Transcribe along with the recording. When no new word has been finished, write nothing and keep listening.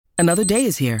Another day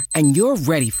is here, and you're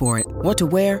ready for it. What to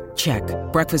wear? Check.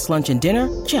 Breakfast, lunch, and dinner?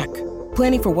 Check.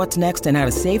 Planning for what's next and how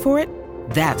to save for it?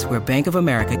 That's where Bank of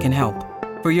America can help.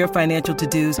 For your financial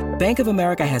to-dos, Bank of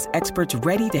America has experts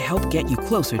ready to help get you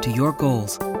closer to your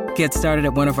goals. Get started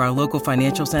at one of our local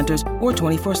financial centers or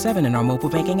 24/7 in our mobile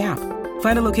banking app.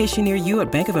 Find a location near you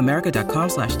at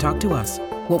bankofamerica.com/talktous.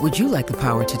 What would you like the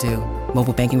power to do?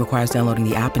 Mobile banking requires downloading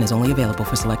the app and is only available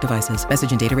for select devices.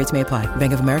 Message and data rates may apply.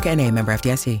 Bank of America N.A., member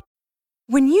FDIC.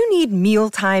 When you need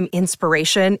mealtime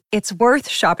inspiration, it's worth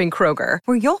shopping Kroger,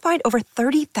 where you'll find over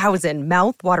 30,000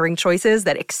 mouth-watering choices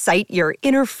that excite your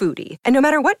inner foodie. And no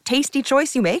matter what tasty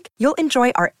choice you make, you'll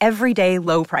enjoy our everyday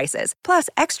low prices, plus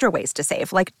extra ways to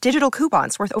save, like digital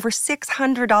coupons worth over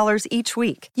 $600 each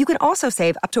week. You can also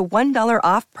save up to $1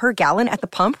 off per gallon at the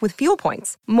pump with fuel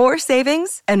points. More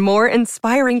savings and more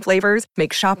inspiring flavors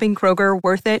make shopping Kroger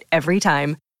worth it every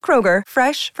time. Kroger,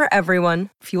 fresh for everyone.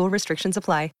 Fuel restrictions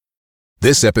apply.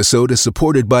 This episode is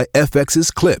supported by FX's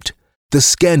Clipped, the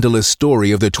scandalous story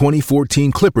of the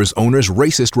 2014 Clippers owner's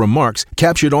racist remarks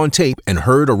captured on tape and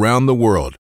heard around the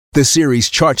world. The series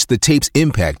charts the tape's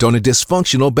impact on a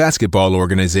dysfunctional basketball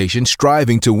organization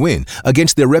striving to win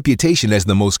against their reputation as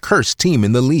the most cursed team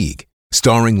in the league.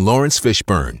 Starring Lawrence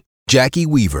Fishburne, Jackie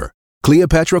Weaver,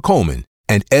 Cleopatra Coleman,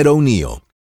 and Ed O'Neill.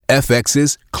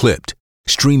 FX's Clipped,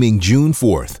 streaming June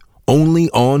 4th, only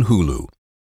on Hulu.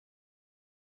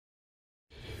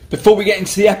 Before we get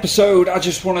into the episode, I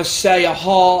just want to say a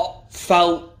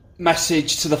heartfelt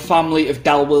message to the family of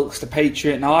Del Wilkes the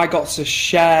Patriot. Now, I got to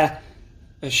share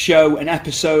an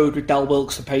episode with Del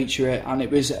Wilkes the Patriot, and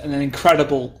it was an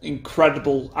incredible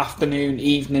afternoon,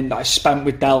 evening that I spent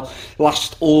with Del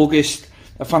last August.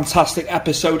 A fantastic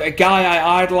episode. A guy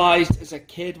I idolised as a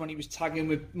kid when he was tagging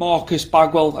with Marcus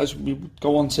Bagwell, as we would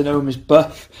go on to know him as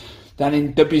Buff, then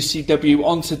in WCW,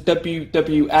 onto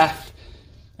WWF.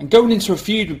 And going into a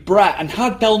feud with Brett, and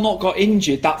had Del not got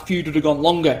injured, that feud would have gone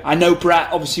longer. I know Brett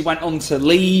obviously went on to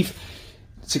leave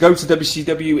to go to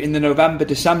WCW in the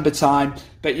November-December time,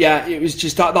 but yeah, it was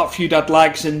just that feud had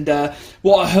legs, and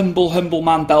what a humble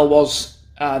man Del was.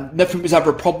 Nothing was ever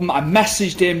a problem. I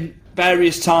messaged him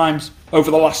various times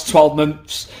over the last 12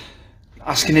 months,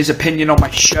 asking his opinion on my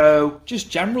show,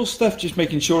 just general stuff, just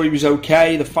making sure he was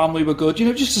okay, the family were good,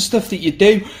 just the stuff that you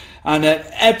do. And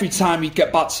every time he'd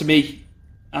get back to me,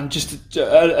 and just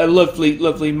a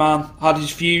lovely man, had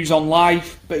his views on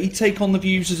life, but he'd take on the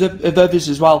views of others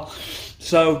as well.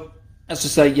 So, as I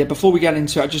say, yeah, before we get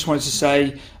into it, I just wanted to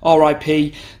say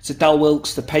R.I.P. to Del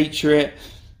Wilkes, the Patriot,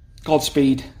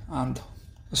 Godspeed, and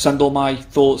I send all my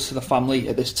thoughts to the family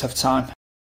at this tough time.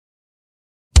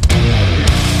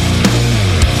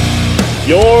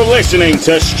 You're listening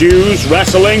to Stu's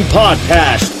Wrestling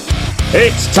Podcast.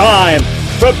 It's time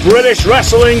for British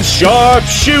Wrestling's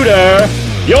sharpshooter,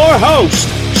 your host,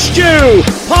 Stu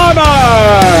Palmer!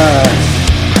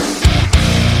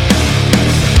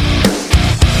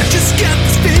 I just got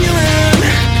this feeling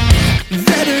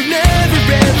that I've never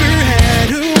ever had.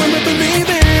 Who am I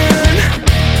believing?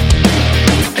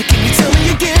 Can you tell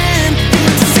me again who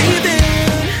I'm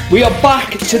deceiving? We are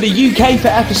back to the UK for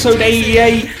episode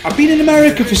 88. I've been in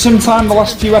America for some time, the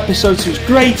last few episodes, so it's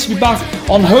great to be back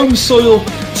on home soil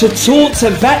to talk to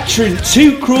veteran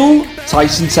Too Cruel,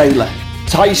 Tyson Taylor.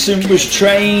 Tyson was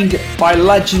trained by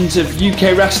legends of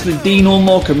UK wrestling Dean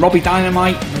Allmark and Robbie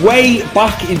Dynamite way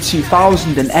back in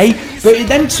 2008, but it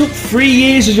then took 3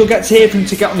 years, as you'll get to hear, for him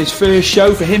to get on his first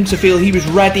show, for him to feel he was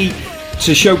ready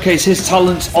to showcase his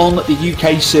talents on the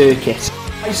UK circuit.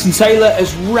 Tyson Taylor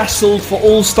has wrestled for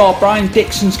All Star Brian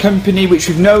Dixon's company, which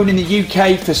we've known in the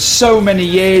UK for so many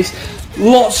years.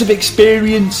 Lots of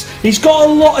experience. He's got a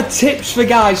lot of tips for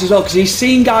guys as well, because he's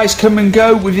seen guys come and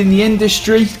go within the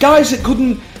industry. Guys that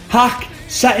couldn't hack,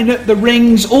 setting up the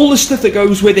rings, all the stuff that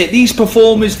goes with it. These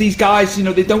performers, these guys,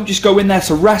 they don't just go in there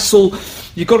to wrestle.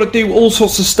 You've got to do all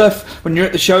sorts of stuff when you're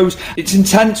at the shows. It's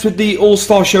intense with the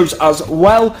All-Star shows as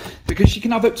well, because you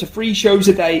can have up to 3 shows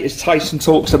a day, as Tyson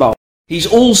talks about. He's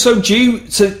also due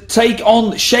to take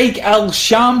on Sheikh El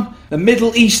Sham, the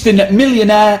Middle Eastern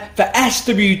millionaire, for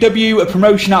SWW, a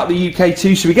promotion out of the UK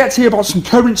too. So we get to hear about some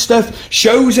current stuff.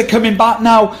 Shows are coming back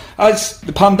now as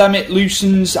the pandemic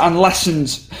loosens and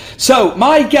lessens. So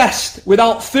my guest,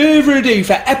 without further ado,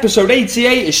 for episode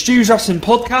 88 of Stu's Wrestling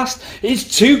Podcast is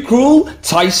Too Cruel,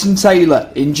 Tyson Taylor.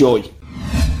 Enjoy.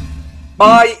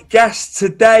 My guest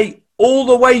today, all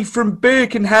the way from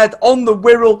Birkenhead on the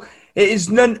Wirral, it is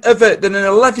none other than an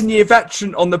 11-year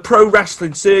veteran on the pro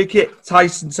wrestling circuit,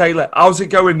 Tyson Taylor. How's it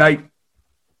going, mate?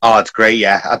 Oh, it's great,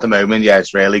 yeah. At the moment, yeah,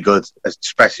 it's really good,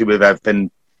 especially with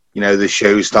everything, the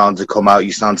shows starting to come out.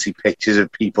 You start to see pictures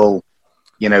of people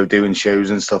doing shows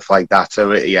and stuff like that.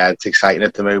 So it's exciting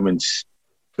at the moment.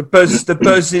 The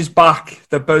buzz is back.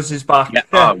 The buzz is back.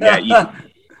 Yeah,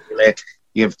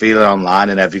 you can feel it online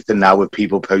and everything now with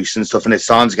people posting stuff, and it's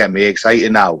starting to get me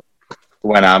excited now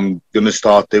when I'm going to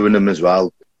start doing them as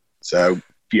well. So,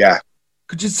 yeah.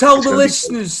 Could you tell the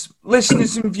listeners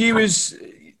and viewers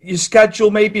your schedule,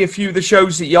 maybe a few of the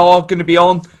shows that you're going to be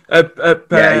on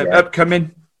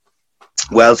upcoming?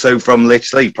 Well, so from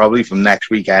next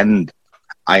weekend,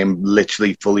 I am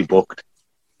literally fully booked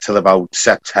till about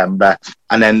September.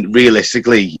 And then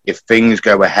realistically, if things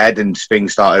go ahead and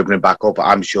things start opening back up,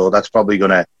 I'm sure that's probably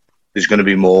there's going to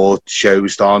be more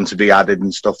shows starting to be added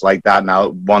and stuff like that now,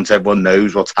 once everyone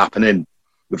knows what's happening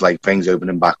with like things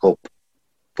opening back up.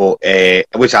 But,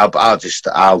 which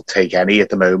I'll take any at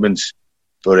the moment.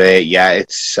 But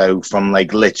it's so from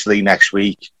like literally next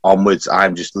week onwards,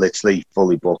 I'm just literally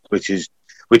fully booked, which has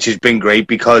been great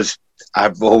because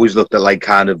I've always looked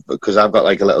at because I've got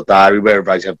like a little diary where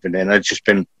I've been in. It's just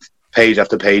been page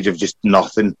after page of just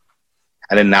nothing.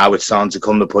 And then now it's starting to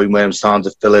come to the point where I'm starting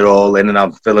to fill it all in, and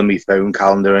I'm filling my phone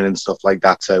calendar in and stuff like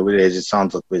that. So it's starting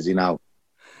to look busy now.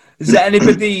 Is there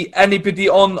anybody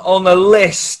on a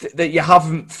list that you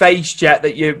haven't faced yet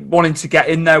that you're wanting to get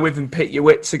in there with and pit your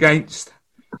wits against?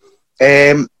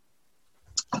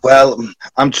 Well,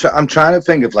 I'm trying to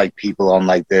think of like people on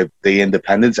like the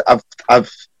independents.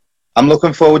 I'm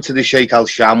looking forward to the Sheikh Al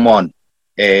Sham one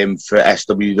for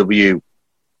SWW.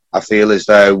 I feel as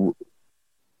though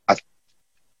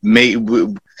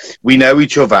we know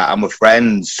each other and we're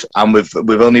friends, and we've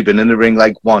only been in the ring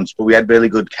like once, but we had really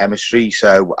good chemistry.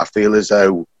 So I feel as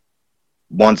though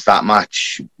once that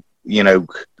match,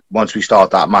 once we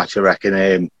start that match, I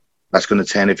reckon that's going to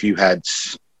turn a few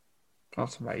heads.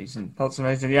 That's amazing.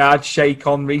 Yeah, I had Sheikh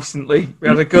on recently. We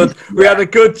had a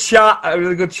good chat.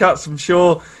 So I'm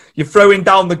sure you're throwing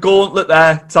down the gauntlet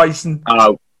there, Tyson.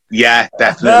 Oh yeah,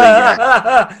 definitely.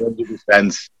 Yeah, 100%.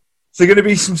 Is there going to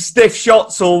be some stiff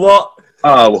shots or what?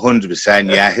 Oh, 100%.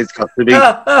 Yeah, it's got to be.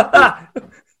 Battle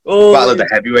of the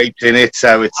heavyweights in it,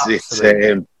 so it's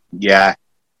yeah.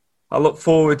 I look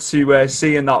forward to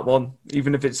seeing that one,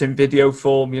 even if it's in video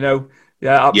form. Yeah,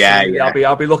 absolutely. Yeah.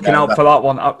 I'll be looking out for that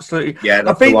one. Absolutely. Yeah,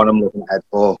 that's the one I'm looking ahead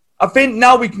for. I think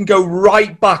now we can go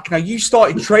right back. Now, you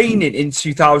started training in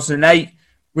 2008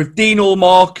 with Dean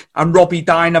Allmark and Robbie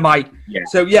Dynamite. Yeah.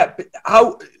 So,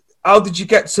 how did you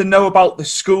get to know about the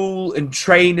school and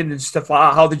training and stuff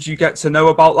like that? How did you get to know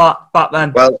about that back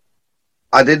then? Well,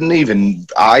 I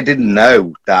didn't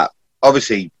know that.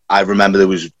 Obviously, I remember there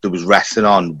was wrestling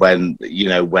on when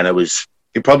I was.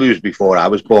 It probably was before I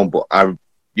was born, but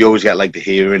you always get like the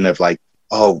hearing of like,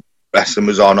 oh, wrestling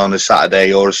was on a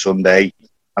Saturday or a Sunday,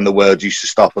 and the world used to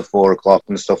stop at 4:00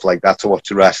 and stuff like that to watch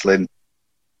the wrestling.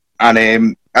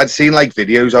 And I'd seen like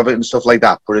videos of it and stuff like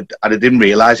that, but I didn't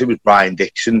realise it was Brian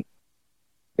Dixon.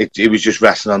 It was just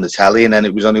wrestling on the telly, and then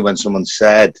it was only when someone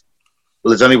said,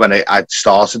 well, it's only when I'd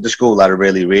started the school that I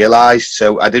really realised.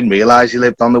 So I didn't realise he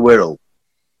lived on the Wirral.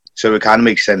 So it kind of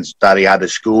makes sense that he had a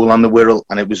school on the Wirral,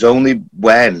 and it was only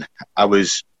when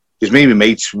because me and my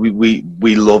mates,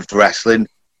 we loved wrestling.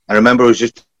 I remember I was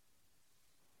just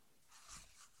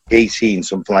 18,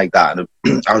 something like that, and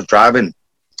I was driving,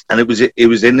 and it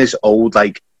was in this old,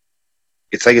 like,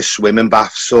 it's like a swimming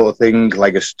bath sort of thing,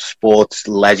 like a sports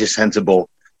leisure centre, but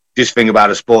just think about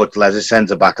a sports leisure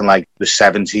centre back in like the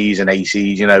 70s and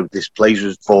 80s, this place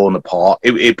was falling apart.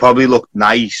 It probably looked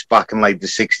nice back in like the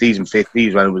 60s and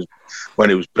 50s when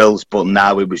it was built, but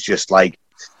now it was just like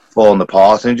falling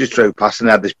apart. And I just drove past and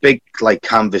I had this big like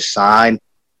canvas sign,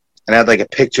 and I had like a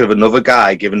picture of another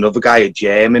guy giving another guy a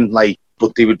German, like,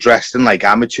 but they were dressed in like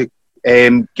amateur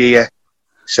gear.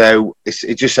 So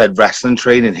it just said wrestling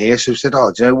training here. So I said,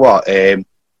 oh, do you know what? I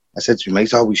said to my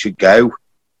mate, oh, we should go.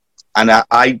 And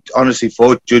I honestly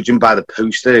thought, judging by the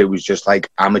poster, it was just like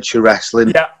amateur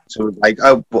wrestling. Yeah. So it was like,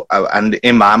 and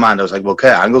in my mind, I was like, well,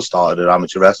 Kurt Angle started at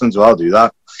amateur wrestling, so I'll do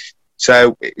that.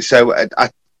 So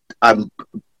I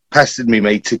pestered me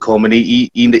mate to come, and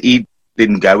he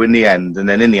didn't go in the end. And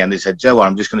then in the end, he said, Joe,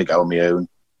 I'm just going to go on my own.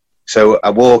 So I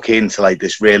walk into like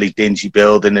this really dingy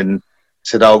building and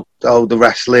said, oh, the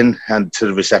wrestling. And to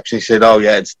the receptionist, he said, oh,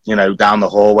 yeah, it's, down the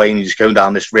hallway, and you're just going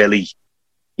down this really,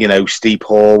 steep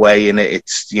hallway, and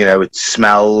it's, it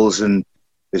smells, and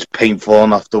there's paint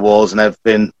falling off the walls and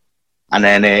everything. And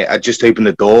then I just opened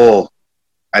the door,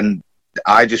 and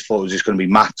I just thought it was just going to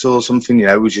be mats or something,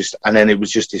 it was just, and then it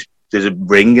was just this, there's a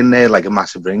ring in there, like a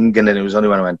massive ring, and then it was only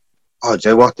when I went, oh, do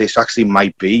you know what, this actually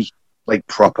might be like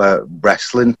proper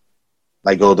wrestling,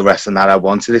 like all the wrestling that I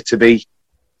wanted it to be.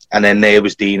 And then there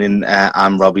was Dean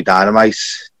and Robbie Dynamite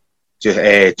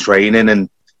just training, and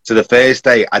So the first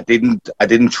day I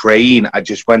didn't train. I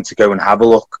just went to go and have a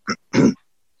look, and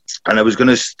I was going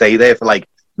to stay there for like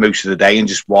most of the day and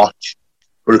just watch,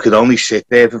 but I could only sit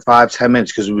there for 5-10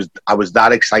 minutes because I was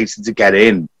that excited to get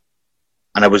in,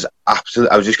 and I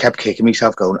just kept kicking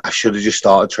myself, going, I should have just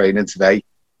started training today.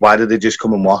 Why did they just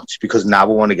come and watch? Because now I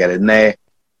want to get in there.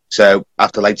 So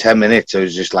after like 10 minutes, I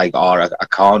was just like, I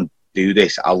can't do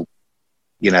this. I'll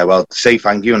say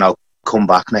thank you and I'll come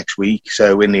back next week.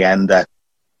 So in the end, I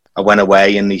went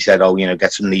away and he said,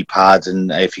 get some knee pads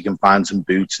and if you can find some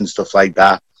boots and stuff like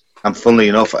that. And funnily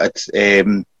enough, there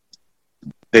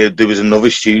was another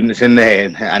student in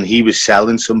there and he was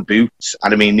selling some boots.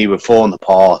 And I mean, they were falling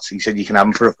apart. He said, you can have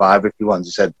them for a £5 if you want. I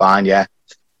said, fine, yeah.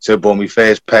 So I bought my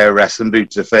first pair of wrestling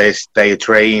boots the first day I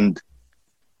trained.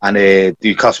 And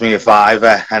they cost me a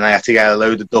 £5 and I had to get a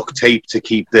load of duct tape to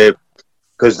keep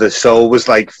because the sole was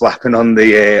like flapping on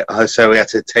so we had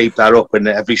to tape that up, and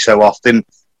every so often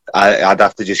I'd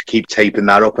have to just keep taping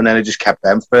that up, and then I just kept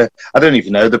them I don't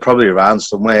even know, they're probably around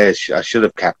somewhere. I should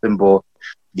have kept them, but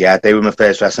yeah, they were my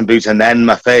first wrestling boots. And then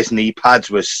my first knee pads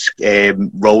was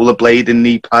rollerblading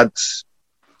knee pads.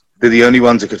 They're the only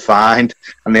ones I could find,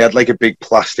 and they had like a big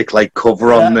plastic like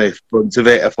cover on the front of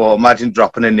it. I thought, imagine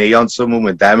dropping a knee on someone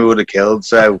with them, it would have killed.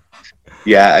 So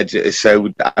yeah,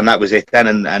 and that was it then,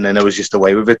 and then I was just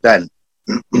away with it then.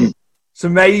 It's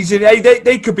amazing. Hey,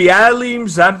 they could be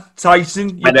heirlooms then,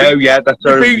 Tyson. I know, that's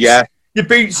your boots, your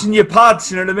boots and your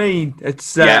pads. You know what I mean?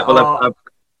 It's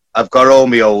I've got all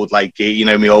my old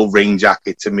my old ring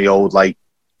jackets and my old like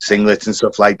singlets and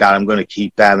stuff like that. I'm going to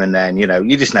keep them, and then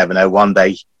you just never know. One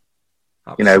day,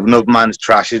 no man's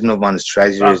trash is no man's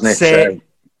treasure, isn't it? So,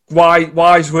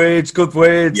 wise words, good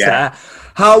words. Yeah.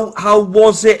 How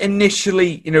was it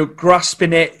initially,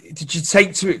 grasping it? Did you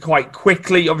take to it quite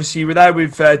quickly? Obviously, you were there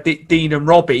with Dean and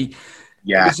Robbie.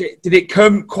 Yeah. Did it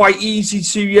come quite easy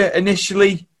to you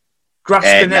initially,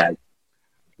 grasping it?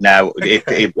 No,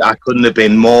 I couldn't have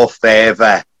been more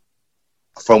further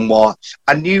from what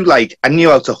I knew. I knew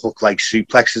how to hook like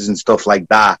suplexes and stuff like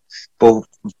that. But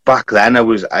back then, I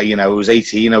was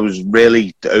 18. I was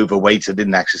really overweight. I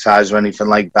didn't exercise or anything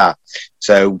like that.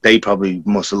 So they probably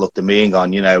must have looked at me and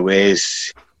gone,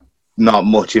 there's not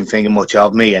much and thinking much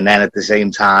of me. And then at the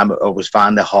same time, I was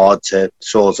finding it hard to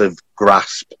sort of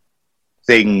grasp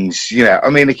things. I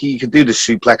mean, you could do the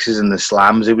suplexes and the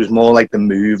slams. It was more like the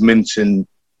movements and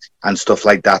stuff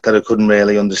like that I couldn't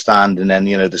really understand. And then,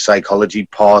 the psychology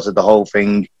part of the whole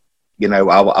thing, I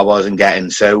wasn't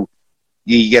getting. So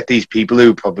you get these people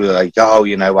who probably like,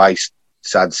 I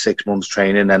had 6 months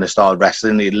training, then I started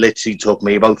wrestling. It literally took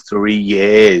me about 3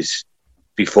 years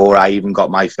before I even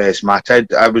got my first match.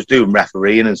 I was doing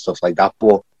refereeing and stuff like that,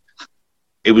 but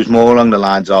it was more along the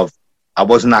lines of I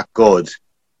wasn't that good,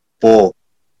 but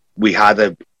we had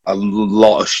a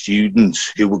lot of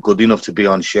students who were good enough to be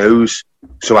on shows.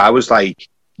 So I was like,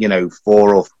 4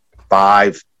 or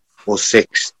 5 or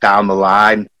 6 down the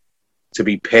line to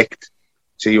be picked.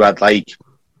 So you had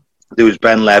there was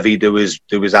Ben Levy, there was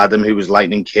Adam, who was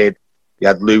Lightning Kid. You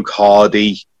had Luke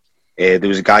Hardy. There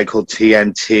was a guy called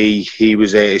TNT. He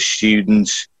was a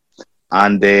student,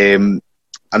 and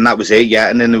that was it. Yeah,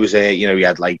 and then there was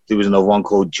there was another one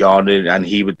called John, and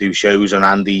he would do shows on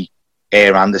Andy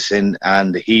Anderson,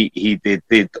 and he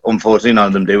did. Unfortunately, none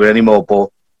of them do it anymore.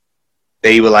 But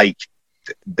they were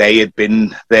they had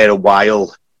been there a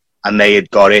while, and they had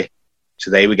got it. So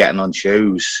they were getting on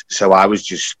shows. So I was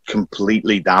just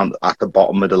completely down at the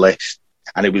bottom of the list.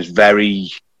 And it was very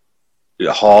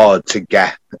hard to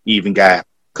get,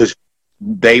 because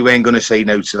they weren't going to say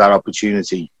no to that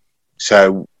opportunity.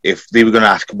 So if they were going to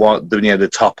ask what the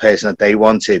top person that they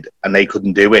wanted and they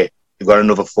couldn't do it, they've got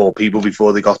another 4 people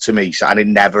before they got to me. So, and it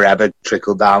never, ever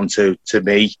trickled down to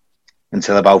me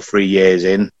until about 3 years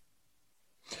in.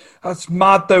 That's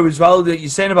mad though as well that you're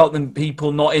saying about them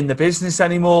people not in the business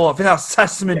anymore. I think that's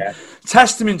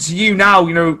testament to you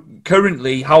now,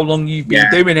 currently how long you've been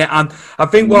doing it. And I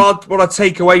think what I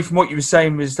take away from what you were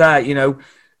saying was that,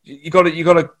 you got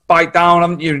to bite down,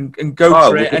 haven't you, and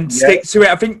go for it and stick to it.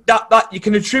 I think that you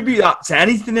can attribute that to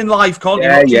anything in life, can't you?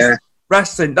 Not just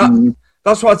wrestling.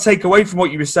 That's what I take away from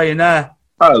what you were saying there.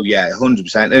 Oh yeah,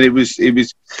 100%.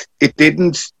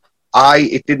 And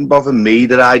it didn't bother me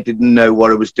that I didn't know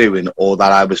what I was doing or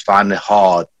that I was finding it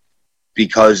hard,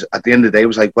 because at the end of the day, it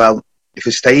was like, well, if I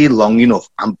stay long enough,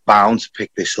 I'm bound to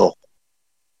pick this up.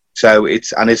 So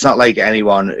it's not like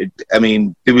anyone.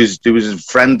 There was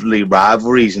friendly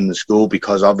rivalries in the school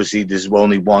because obviously there's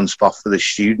only one spot for the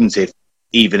students,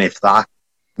 even if that,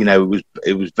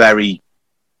 it was very.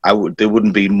 There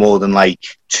wouldn't be more than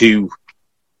 2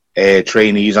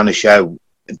 trainees on a show.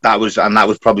 that was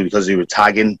probably because they were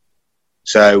tagging.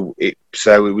 So it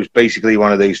was basically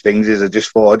one of those things. Is I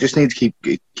just thought I just need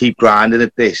to keep grinding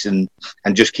at this and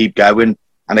just keep going.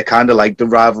 And I kind of like the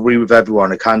rivalry with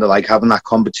everyone. I kind of like having that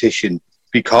competition,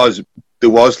 because it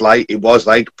was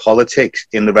like politics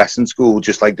in the wrestling school,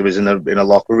 just like there is in a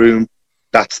locker room.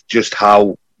 That's just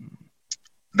how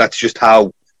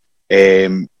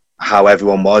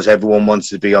everyone was. Everyone wants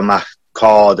to be on that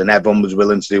card, and everyone was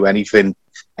willing to do anything.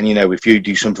 And if you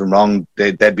do something wrong,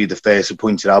 they'd be the first to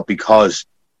point it out, because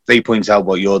they point out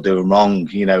what you're doing wrong.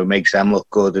 It makes them look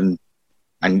good.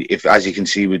 And if, as you can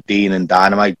see with Dean and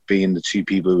Dynamite being the two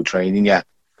people who are training,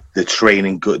 the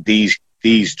training good.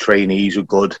 These trainees were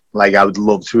good. Like, I would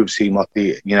love to have seen what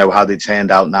how they turned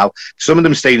out now. Some of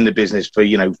them stayed in the business for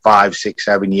 5, 6,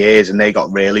 7 years, and they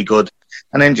got really good.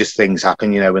 And then just things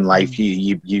happen, in life.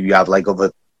 You have like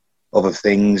other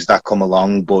things that come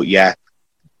along. But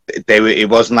it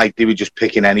wasn't like they were just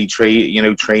picking any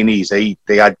trainees. They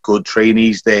had good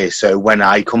trainees there. So when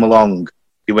I come along,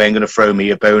 they weren't going to throw me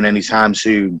a bone anytime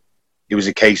soon. It was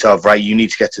a case of, right, you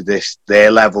need to get to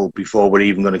their level before we're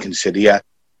even going to consider you.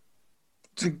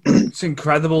 It's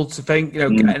incredible to think,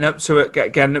 getting up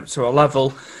to a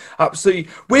level. Absolutely.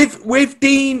 With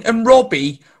Dean and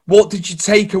Robbie, what did you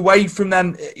take away from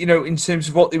them, in terms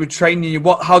of what they were training you?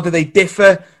 How do they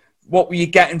differ? What were you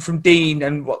getting from Dean,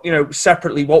 and what,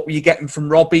 separately, what were you getting from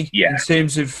Robbie in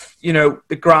terms of,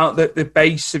 the ground, the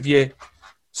base of your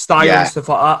style and stuff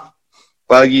like that?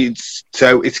 Well,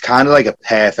 so it's kind of like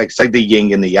it's like the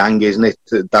yin and the yang, isn't it?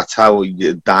 That's how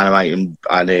Dynamite and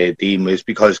Dean was,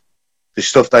 because the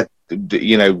stuff that,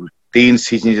 Dean's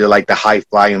teaching you like the high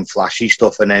flying, flashy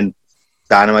stuff, and then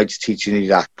Dynamite's teaching you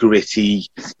that gritty,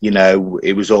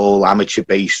 it was all amateur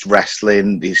based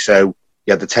wrestling. So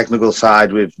you had the technical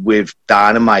side with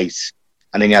Dynamite,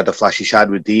 and then you had the flashy side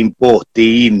with Dean. But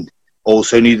Dean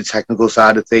also knew the technical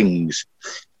side of things,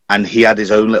 and he had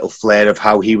his own little flair of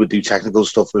how he would do technical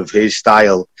stuff with his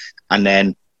style. And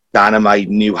then Dynamite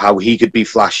knew how he could be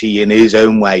flashy in his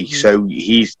own way. So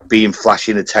he's being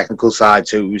flashy in the technical side.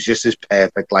 So it was just this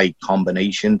perfect like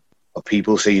combination of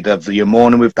people. So you'd have your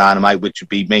morning with Dynamite, which would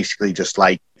be basically just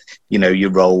like,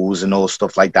 your rolls and all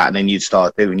stuff like that. And then you'd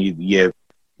start doing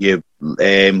your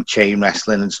chain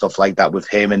wrestling and stuff like that with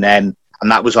him. And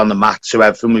that was on the mat. So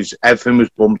everything was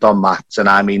bumped on mats. And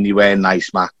I mean, you wear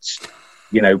nice mats.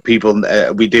 People,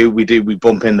 we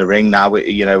bump in the ring now,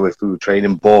 if we were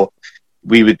training, but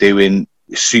we were doing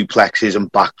suplexes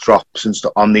and backdrops and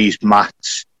stuff on these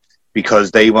mats,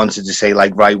 because they wanted to say,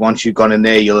 like, right, once you've gone in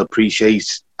there, you'll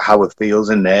appreciate how it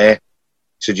feels in there.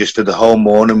 So just for the whole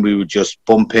morning, we were just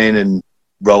bumping and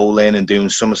rolling and doing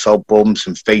somersault bumps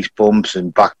and face bumps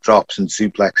and backdrops and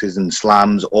suplexes and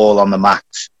slams all on the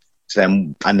mats.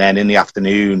 And then in the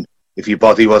afternoon, if your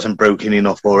body wasn't broken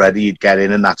enough already, you'd get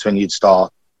in, and that's when you'd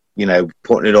start,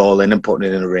 putting it all in and putting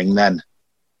it in a ring then.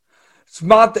 It's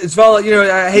mad as well.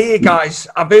 I hear guys.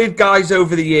 I've heard guys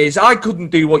over the years. I couldn't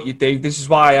do what you do. This is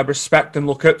why I respect and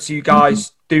look up to you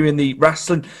guys doing the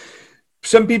wrestling.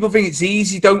 Some people think it's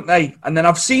easy, don't they? And then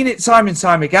I've seen it time and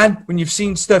time again when you've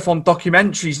seen stuff on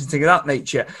documentaries and things of that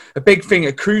nature.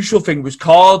 A crucial thing was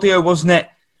cardio, wasn't it?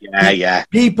 Yeah.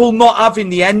 People not having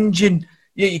the engine.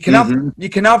 You can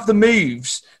have the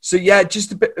moves. So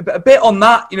just a bit on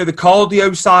that. The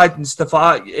cardio side and stuff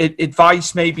like that.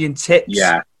 Advice maybe and tips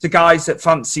to guys that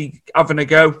fancy having a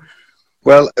go.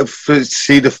 Well,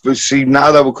 see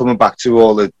now that we're coming back to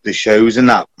all the shows and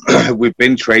that, we've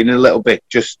been training a little bit,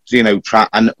 just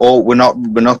we're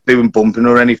not doing bumping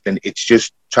or anything. It's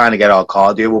just trying to get our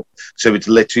cardio up. So it's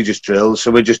literally just drills.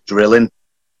 So we're just drilling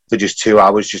for just 2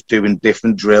 hours, just doing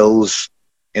different drills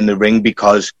in the ring,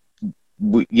 because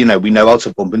we know how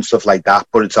to bump and stuff like that,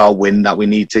 but it's our wind that we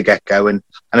need to get going.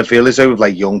 And I feel as though with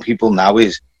like young people now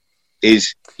is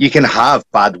you can have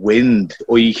bad wind,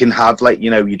 or you can have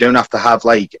you don't have to have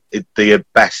like the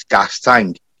best gas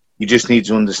tank. You just need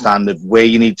to understand that where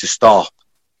you need to stop,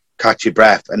 catch your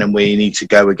breath, and then where you need to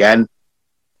go again.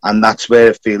 And that's where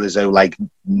I feel as though like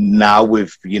now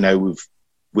with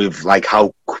like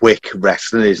how quick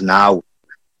wrestling is now,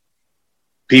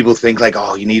 people think like,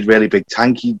 oh, you need really big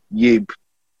tank.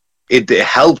 It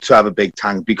helped to have a big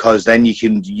tank, because then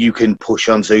you can push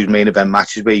on those main event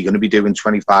matches where you're going to be doing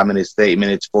 25 minutes, 30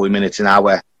 minutes, 40 minutes, an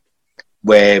hour.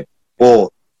 I've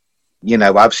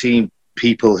seen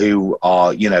people who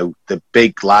are, the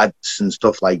big lads and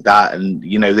stuff like that, and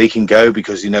they can go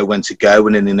because they know when to go,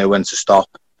 and then they know when to stop,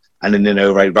 and then they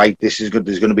know right, this is good.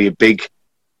 There's going to be a big,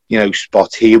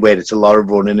 spot here where it's a lot of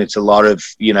running, it's a lot of,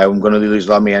 I'm going to lose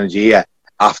a lot of my energy here.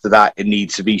 After that, it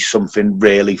needs to be something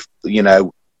really,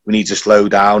 we need to slow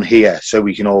down here so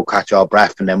we can all catch our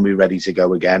breath and then we're ready to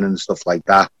go again and stuff like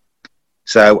that.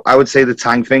 So I would say the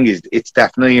tank thing it's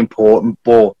definitely important,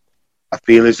 but I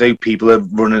feel as though people are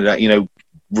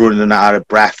running out of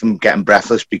breath and getting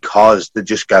breathless because they're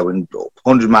just going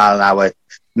 100 mile an hour.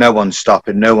 No one's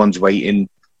stopping, no one's waiting.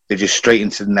 They're just straight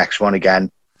into the next one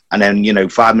again. And then,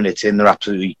 5 minutes in, they're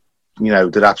absolutely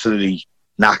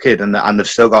knackered and they've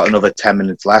still got another 10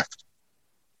 minutes left.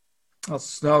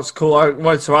 That's cool. I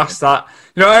wanted to ask that.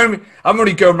 I'm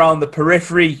only going around the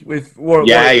periphery with what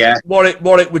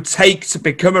it would take to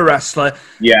become a wrestler.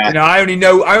 Yeah. I only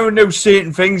know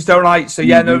certain things, don't I? So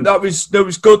that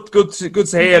was good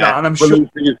to hear that. And I'm sure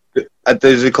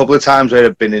there's a couple of times where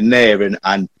I've been in there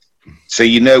and so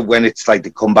when it's like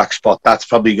the comeback spot, that's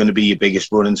probably going to be your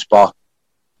biggest running spot.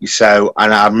 So,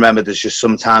 and I remember there's just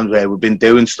some times where we've been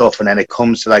doing stuff and then it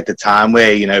comes to like the time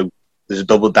where, there's a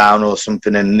double down or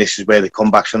something and this is where the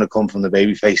comeback's going to come from the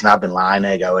babyface. And I've been lying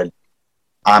there going,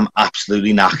 I'm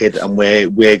absolutely knackered and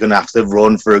we're going to have to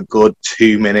run for a good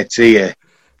 2 minutes here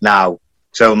now.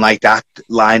 So I'm like that,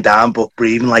 lying down, but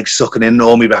breathing, like sucking in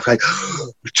all my breath, like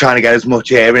trying to get as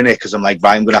much air in it because I'm like,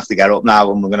 right, I'm going to have to get up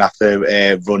now and we're going to have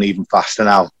to run even faster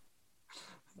now.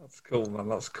 Cool, man.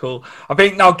 That's cool. I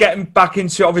think now getting back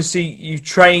into, obviously you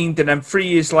trained and then 3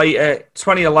 years later,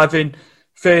 2011,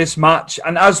 first match.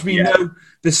 And as we know,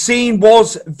 the scene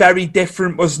was very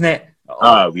different, wasn't it?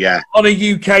 Oh, yeah. On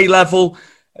a UK level.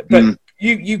 But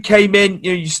you came in,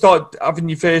 you started having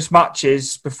your first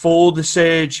matches before the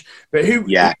surge. But who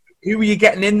were you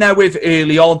getting in there with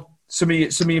early on? Some of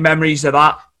your memories of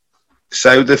that?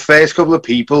 So the first couple of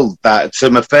people so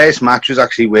my first match was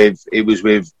actually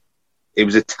it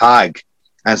was a tag,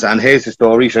 and here's the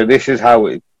story. So this is how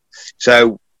it.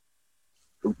 So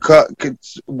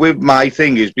with my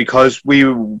thing is because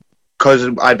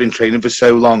I've been training for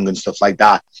so long and stuff like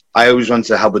that. I always wanted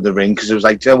to help with the ring because it was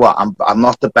like, you know what, I'm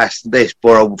not the best at this,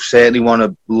 but I certainly want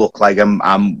to look like I'm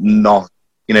not,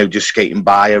 just skating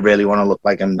by. I really want to look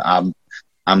like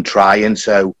I'm trying.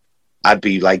 So I'd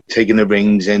be like taking the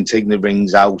rings in, taking the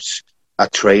rings out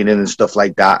at training and stuff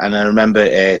like that. And I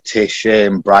remember Tish,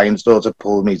 Brian's daughter,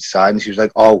 pulled me aside and she was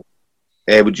like,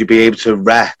 would you be able to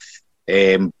ref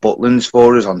Butlins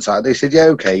for us on Saturday? I said, yeah,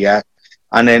 okay, yeah.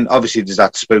 And then obviously there's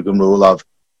that spoken rule of,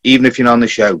 even if you're not on the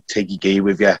show, take your gear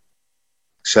with you.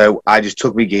 So I just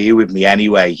took my gear with me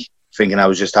anyway, thinking I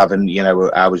was just having,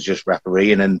 I was just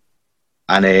refereeing. And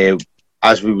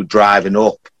as we were driving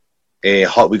up,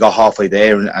 we got halfway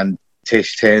there and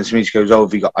Tish turns to me, she goes,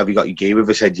 have you got your gear with?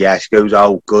 I said, yeah. She goes,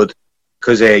 oh, good,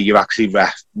 because you're actually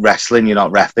wrestling, you're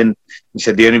not reffing. He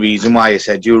said, the only reason why I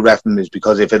said you were reffing is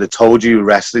because if I'd have told you were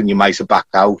wrestling, you might have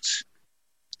backed out.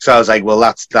 So I was like, well,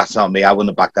 that's not me. I wouldn't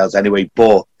have backed out anyway,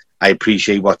 but I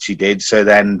appreciate what she did. So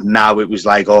then now it was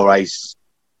like, all right,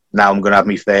 now I'm going to have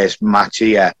my first match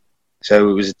here. So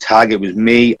it was a tag. It was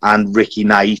me and Ricky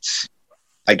Knight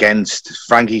against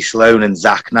Frankie Sloan and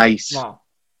Zach Knight. Wow.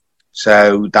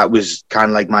 So that was kind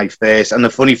of like my first. And the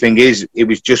funny thing is, it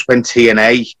was just when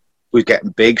TNA was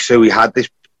getting big. So we had this,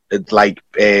 like,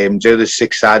 the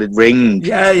six-sided ring.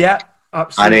 Yeah,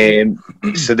 absolutely. And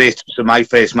so my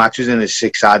first match was in a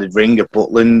six-sided ring at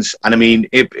Butlins. And I mean,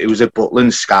 it was at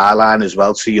Butlins Skyline as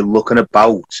well. So you're looking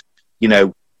about,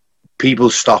 people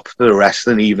stop for the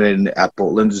wrestling even at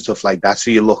Butlins and stuff like that. So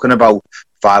you're looking about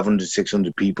 500,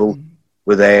 600 people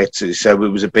were there. So it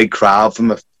was a big crowd from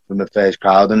the first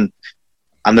crowd.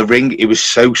 And the ring, it was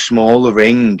so small, the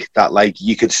ring, that like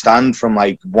you could stand from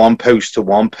like one post to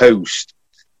one post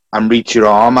and reach your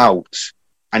arm out,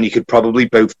 and you could probably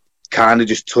both kind of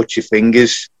just touch your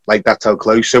fingers, like that's how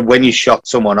close. So when you shot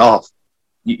someone off,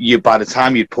 you by the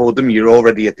time you pulled them, you're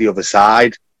already at the other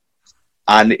side.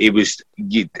 And it was,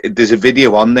 there's a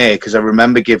video on there because I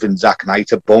remember giving Zach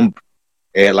Knight a bump,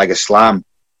 like a slam,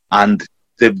 and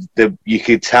you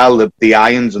could tell that the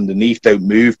irons underneath don't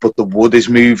move, but the wood is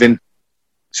moving.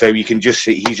 So you can just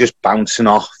see he's just bouncing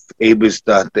off. It was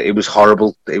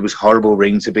horrible. It was horrible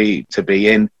ring to be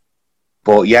in.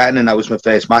 But yeah, and then that was my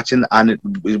first match, and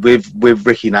with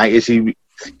Ricky Knight, he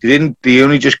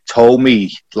only just told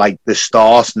me like the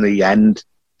start and the end,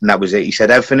 and that was it. He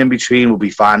said everything in between will be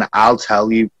fine. I'll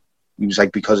tell you. He was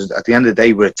like, because at the end of the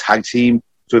day, we're a tag team.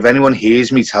 So if anyone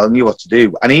hears me telling you what to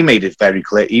do, and he made it very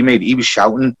clear. He was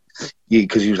shouting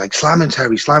because he was like, "Slam him,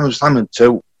 Terry, slam him, slam him."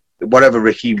 So whatever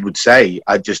Ricky would say,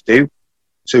 I'd just do.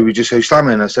 So we just go slam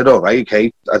him. And I said, all right,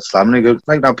 okay. I'd slam him. And he goes,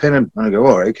 right, now pin him. And I go,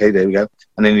 all right, okay, there we go.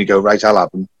 And then he'd go, right, I'll have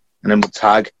him. And then we'll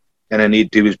tag. And then he'd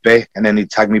do his bit. And then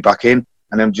he'd tag me back in.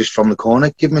 And then just from the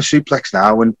corner, give him a suplex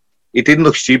now. And it didn't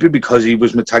look stupid because he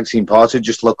was my tag team partner. It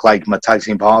just looked like my tag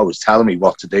team partner was telling me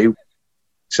what to do.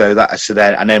 So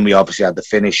then we obviously had the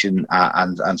finish and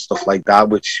stuff like that,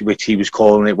 which he was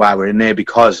calling it while we're in there,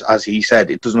 because, as he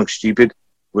said, it doesn't look stupid.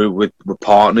 We're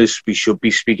partners. We should be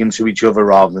speaking to each other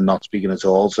rather than not speaking at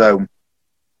all. So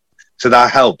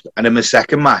that helped. And then the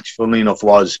second match, funnily enough,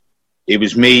 was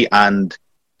me and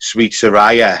Sweet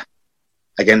Saraya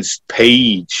against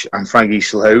Paige and Frankie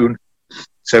Sloan.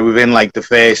 So within like the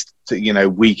first,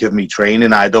 week of me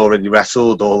training, I'd already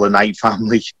wrestled all the Knight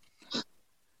family.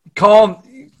 You can't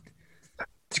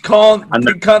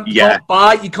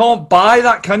buy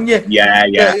that, can you?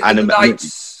 Yeah. And the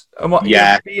Knights,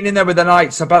 being in there with the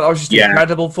Knights, I bet that was just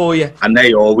incredible for you. And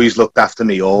they always looked after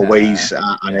me, always.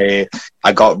 And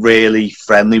I got really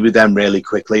friendly with them really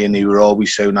quickly, and they were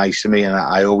always so nice to me. And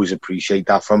I always appreciate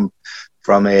that from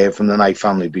the Knight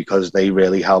family, because they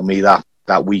really helped me that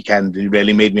weekend. It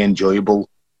really made me enjoyable.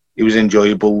 It was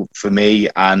enjoyable for me,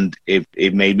 and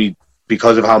it made me,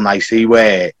 because of how nice they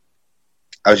were,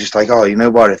 I was just like, oh, you know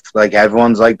what? If like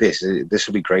everyone's like this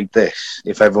would be great.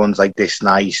 If everyone's like this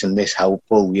nice and this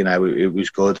helpful, it was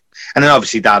good. And then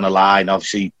obviously down the line,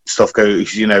 stuff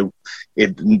goes. You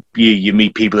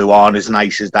meet people who aren't as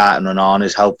nice as that and aren't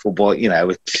as helpful, but you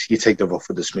take the rough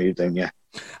with the smooth, don't you?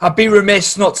 I'd be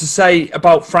remiss not to say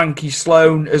about Frankie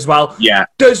Sloan as well. Yeah,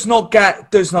 does not get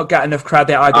enough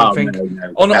credit, I don't think.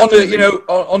 No,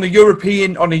 on a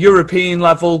European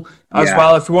level as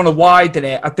well. If you want to widen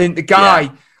it, I think the guy.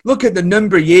 Look at the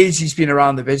number of years he's been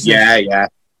around the business. Yeah.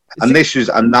 And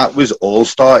that was All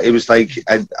Star. It was like,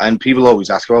 and people always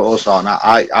ask about All Star, and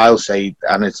I'll say,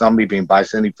 and it's not me being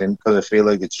biased or anything, because I feel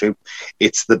like it's true.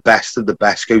 It's the best of the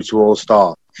best go to All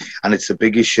Star, and it's the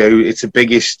biggest show. It's the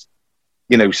biggest.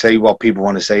 Say what people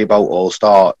want to say about All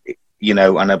Star,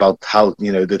 and about how,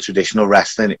 the traditional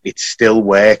wrestling, it still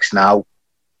works now.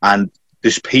 And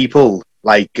there's people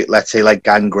like, let's say, like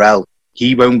Gangrel,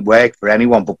 he won't work for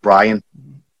anyone but Brian.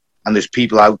 And there's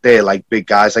people out there, like big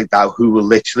guys like that, who will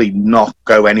literally not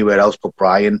go anywhere else but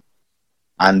Brian.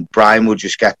 And Brian will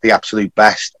just get the absolute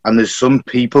best. And there's some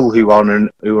people who are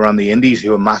on the indies,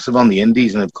 who are massive on the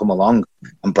indies and have come along.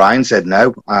 And Brian said,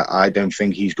 no, I don't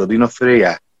think he's good enough for it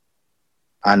yet.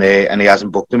 And he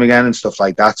hasn't booked him again and stuff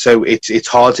like that. So it's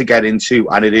hard to get into,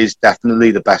 and it is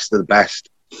definitely the best of the best.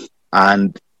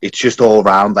 And it's just all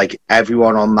round, like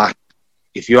everyone on that.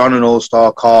 If you're on an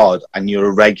All-Star card and you're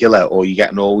a regular, or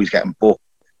you're always getting booked,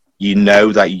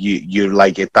 that you're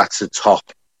like it. That's the top.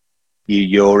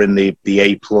 You're in the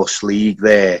A+ league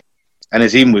there. And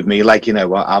it's even with me, like,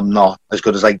 I'm not as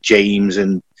good as like James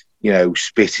and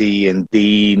Spitty and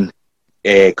Dean,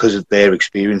 because of their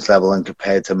experience level and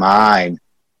compared to mine.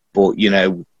 But,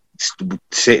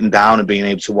 sitting down and being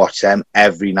able to watch them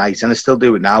every night, and I still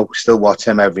do it now, still watch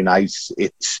them every night.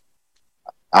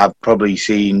 I've probably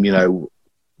seen,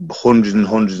 hundreds and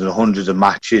hundreds and hundreds of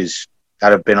matches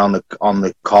that have been on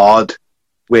the card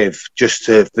for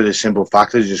the simple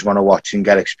fact I just want to watch and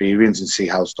get experience and see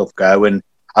how stuff go. And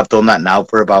I've done that now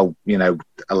for about,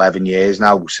 11 years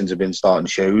now, since I've been starting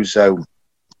shows. So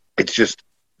it's just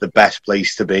the best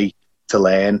place to be to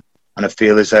learn. And I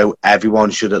feel as though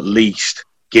everyone should at least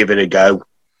give it a go.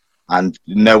 And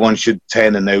no one should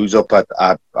turn their nose up at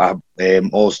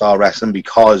All-Star Wrestling,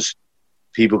 because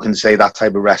people can say that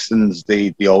type of wrestling's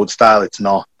the old style. It's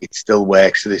not. It still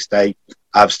works to this day.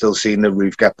 I've still seen the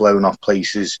roof get blown off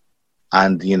places,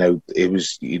 and there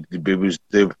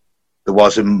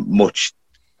wasn't much.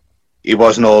 It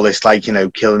wasn't all this like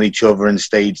killing each other and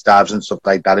stage dives and stuff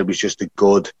like that. It was just a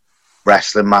good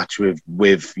wrestling match with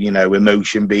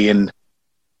emotion being,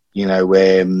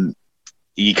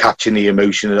 you catching the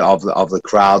emotion of the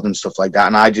crowd and stuff like that.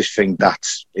 And I just think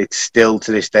it's still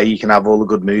to this day, you can have all the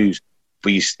good moves,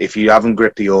 but if you haven't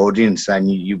gripped the audience, then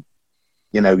you're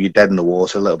dead in the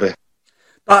water a little bit.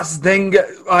 That's the thing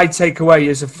I take away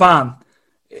as a fan.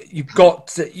 You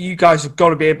guys have got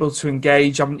to be able to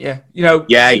engage, haven't you?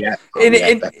 Yeah.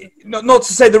 Not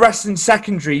to say the wrestling's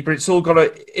secondary, but it's all got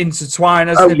to intertwine,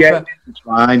 hasn't it? Yeah,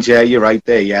 intertwines. Yeah, you're right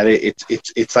there. Yeah,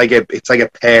 it's like a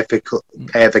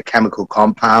perfect chemical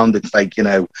compound. It's like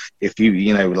if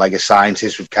you like a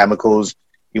scientist with chemicals,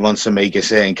 you want to make a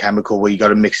certain chemical, well, you got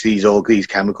to mix all these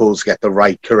chemicals to get the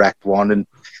right correct one,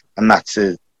 and that's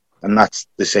the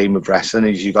same with wrestling.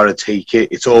 Is you got to take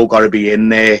it. It's all got to be in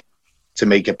there to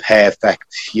make a perfect,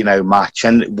 match.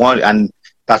 And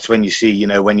that's when you see,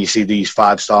 when you see these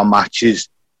 5-star matches,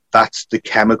 that's the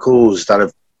chemicals that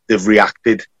they've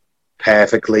reacted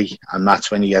perfectly. And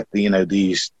that's when you get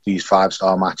these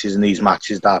 5-star matches, and these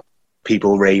matches that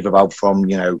people rave about from,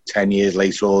 10 years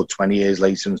later or 20 years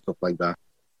later and stuff like that.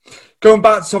 Going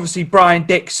back to obviously Brian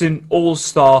Dixon,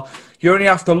 All-Star, you only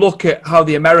have to look at how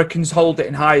the Americans hold it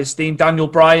in high esteem.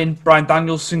 Brian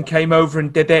Danielson came over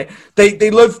and did it.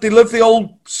 They love the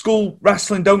old school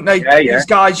wrestling, don't they? Yeah, These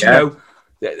guys, you know,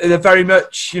 they're very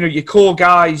much, you know, your core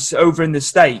guys over in the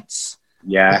States.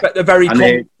 Yeah. But they're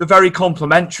very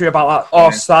complimentary about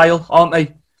our style, aren't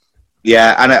they?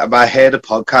 Yeah, and I heard a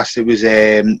podcast.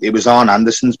 It was Arn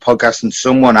Anderson's podcast, and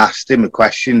someone asked him a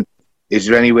question: "Is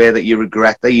there anywhere that you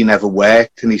regret that you never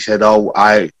worked?" And he said, "Oh,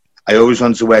 I always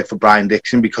wanted to work for Brian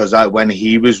Dixon because when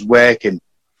he was working,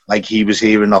 like he was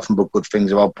hearing nothing but good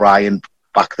things about Brian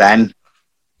back then.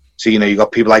 So you know, you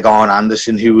got people like Arn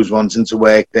Anderson who was wanting to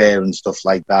work there and stuff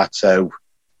like that. So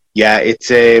yeah, it's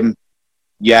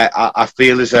I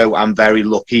feel as though I'm very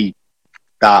lucky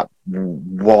that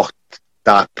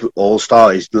that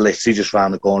All-Star is literally just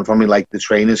around the corner from me. Like the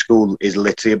training school is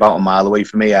literally about a mile away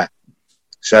from here.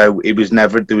 So there was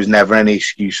never any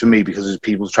excuse for me because there's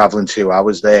people travelling 2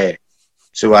 hours there.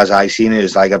 So as I seen it,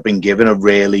 it's like I've been given a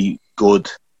really good,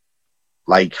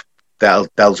 like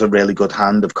dealt a really good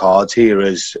hand of cards here,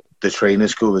 as the training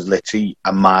school is literally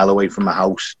a mile away from my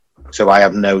house. So I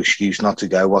have no excuse not to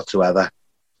go whatsoever.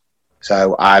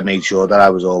 So I made sure that I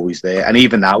was always there. And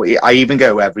even now, I even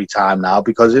go every time now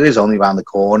because it is only around the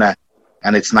corner,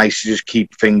 and it's nice to just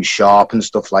keep things sharp and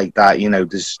stuff like that. You know,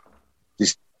 there's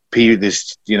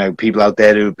people out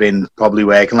there who have been probably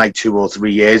working like 2 or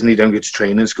 3 years and they don't go to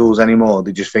training schools anymore.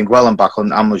 They just think, well, I'm back on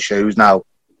the shows now.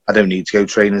 I don't need to go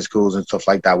to training schools and stuff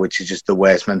like that, which is just the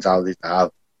worst mentality to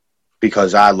have,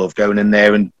 because I love going in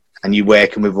there and you're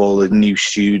working with all the new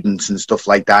students and stuff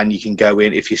like that, and you can go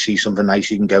in, if you see something nice,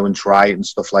 you can go and try it and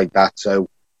stuff like that. So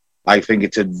I think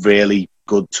it's a really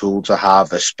good tool to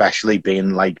have, especially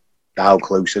being like how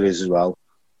close it is as well.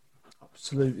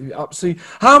 Absolutely.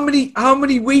 How many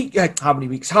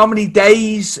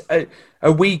days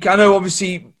a week? I know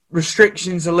obviously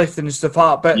restrictions are lifted and stuff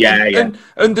like that, but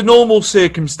under normal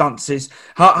circumstances,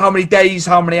 how many days,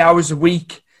 how many hours a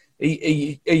week are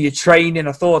you training?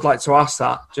 I thought I'd like to ask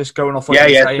that, just going off what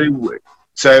you're saying.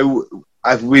 So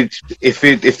if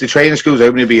the training school's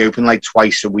open, it'll be open like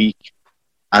twice a week.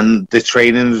 And the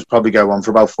training will probably go on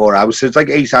for about 4 hours. So it's like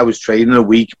 8 hours training a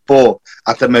week. But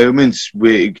at the moment,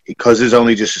 because there's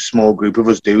only just a small group of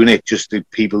us doing it, just the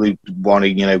people who want to,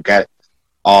 you know, get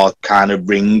our kind of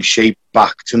ring shape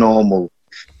back to normal.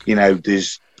 You know,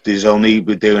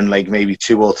 we're doing like maybe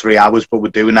 2 or 3 hours, but we're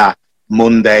doing that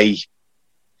Monday,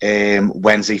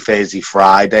 Wednesday, Thursday,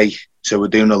 Friday. So we're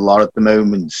doing a lot at the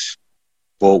moment.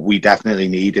 But we definitely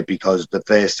need it because the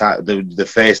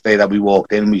first day that we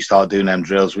walked in, we started doing them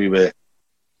drills. It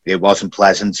wasn't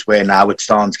pleasant. Where now it's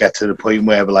starting to get to the point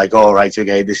where we're like, all right,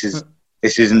 okay, this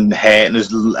isn't hurting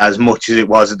as much as it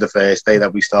was at the first day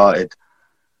that we started.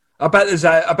 I bet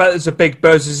there's a big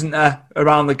buzz, isn't there,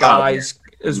 around the guys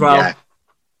as well.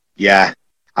 Yeah,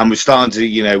 and we're starting to,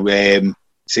 you know,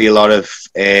 see a lot of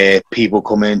people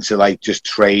come in to like just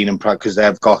train and practice.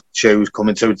 They've got shows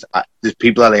coming, so there's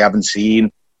people that they haven't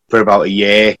seen for about a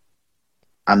year,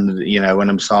 and you know, when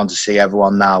I'm starting to see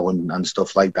everyone now and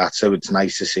stuff like that, so it's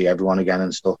nice to see everyone again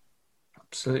and stuff.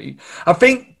 Absolutely. I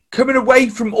think coming away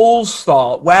from All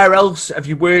Star, where else have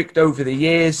you worked over the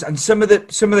years, and some of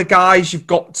the guys you've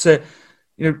got to,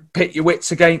 you know, pit your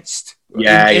wits against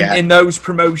in those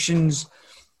promotions?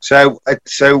 So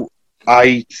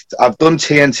I've done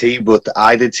TNT, but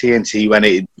I did TNT when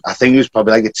I think it was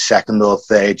probably like its second or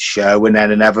third show, and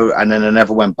then I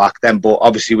never went back then. But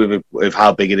obviously with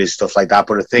how big it is, stuff like that.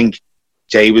 But I think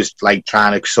Jay was like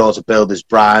trying to sort of build his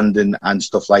brand and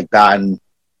stuff like that. And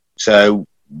so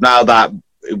now that,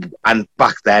 and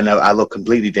back then I look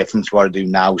completely different to what I do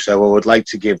now. So I would like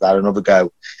to give that another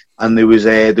go. And there was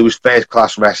First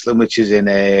Class Wrestling, which is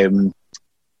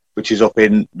up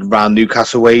in around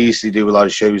Newcastle ways. They do a lot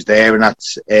of shows there, and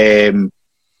that's and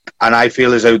I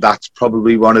feel as though that's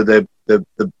probably one of the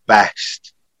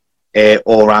best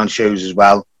all round shows as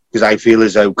well, because I feel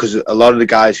as though, because a lot of the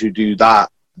guys who do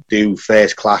that do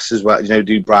First Class as well. You know,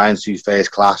 do Brian's do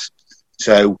First Class,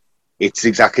 so it's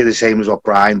exactly the same as what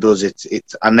Brian does.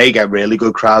 It's and they get really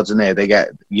good crowds in there. They get,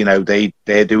 you know,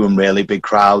 they're doing really big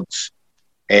crowds,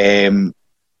 and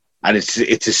it's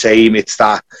the same. It's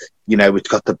that, you know, it's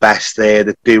got the best there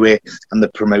that do it, and the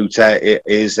promoter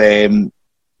is,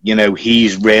 you know,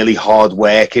 he's really hard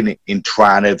working in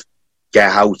trying to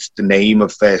get out the name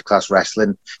of First Class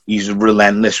Wrestling. He's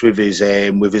relentless with his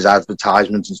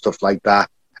advertisements and stuff like that.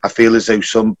 I feel as though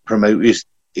some promoters,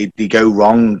 they go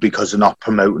wrong because they're not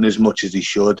promoting as much as they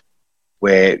should,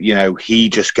 where, you know, he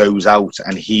just goes out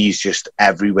and he's just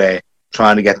everywhere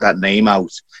trying to get that name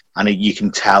out. And you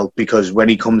can tell, because when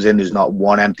he comes in, there's not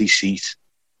one empty seat.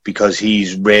 because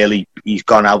he's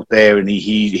gone out there and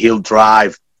he'll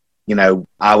drive, you know,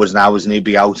 hours and hours, and he'll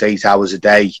be out 8 hours a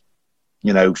day,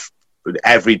 you know,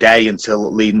 every day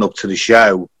until leading up to the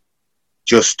show.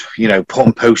 Just, you know,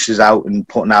 putting posters out and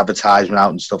putting advertisement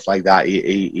out and stuff like that.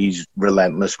 He's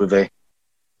relentless with it.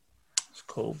 That's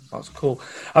cool. That's cool.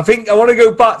 I think I want to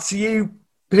go back to you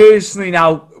personally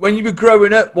now. When you were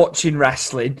growing up watching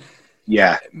wrestling,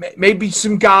 yeah, maybe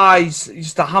some guys,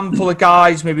 just a handful of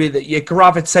guys, maybe that you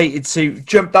gravitated to,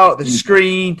 jumped out of the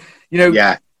screen. You know,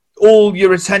 yeah, all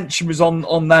your attention was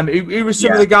on them. Who were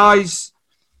some of the guys?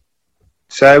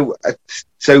 So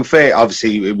fair,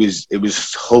 obviously it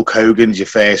was Hulk Hogan's your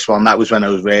first one. That was when I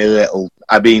was really little.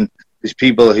 I mean, there's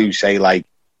people who say like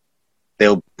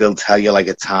they'll tell you like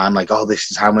a time like, oh,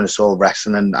 this is how when I saw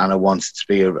wrestling and I wanted to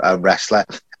be a wrestler.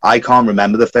 I can't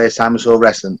remember the first time I saw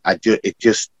wrestling. It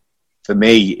just for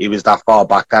me it was that far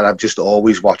back that I've just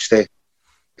always watched it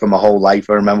for my whole life.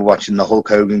 I remember watching the Hulk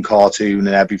Hogan cartoon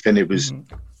and everything. It was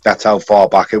that's how far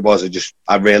back it was.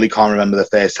 I really can't remember the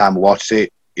first time I watched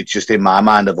it. It's just in my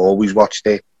mind, I've always watched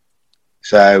it.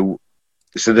 So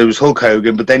there was Hulk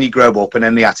Hogan, but then you grow up and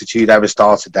then the Attitude Era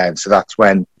started then. So that's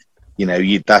when, you know,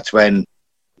 that's when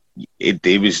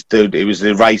it was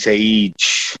the right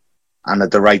age and at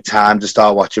the right time to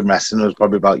start watching wrestling. It was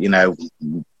probably about, you know,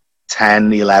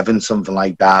 10, 11, something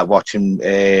like that, watching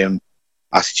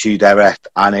Attitude Era.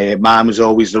 And mine was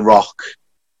always The Rock.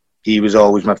 He was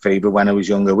always my favourite when I was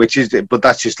younger, but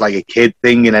that's just like a kid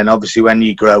thing. And then obviously when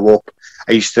you grow up,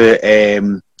 I used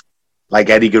to, like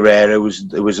Eddie Guerrero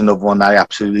was another one that I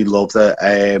absolutely loved.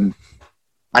 And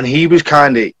he was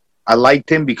I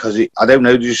liked him because, I don't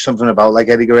know, there's just something about like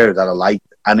Eddie Guerrero that I liked.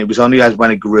 And it was only as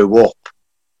when I grew up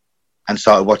and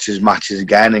started watching his matches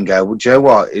again and go, well, do you know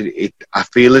what? I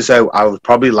feel as though I would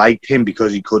probably liked him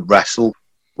because he could wrestle.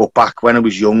 But back when I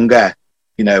was younger,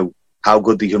 you know, how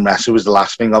good he can wrestle was the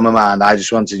last thing on my mind. I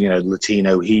just wanted, you know,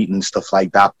 Latino heat and stuff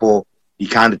like that. But he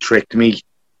kind of tricked me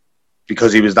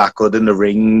because he was that good in the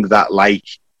ring that, like,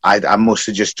 I must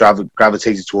have just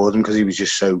gravitated towards him because he was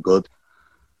just so good.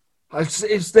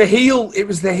 It's the heel. It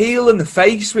was the heel and the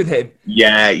face with him.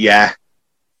 Yeah.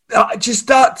 Just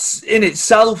that's in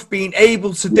itself, being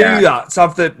able to do that, to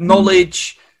have the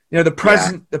knowledge, you know, the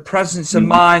presence of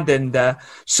mind, and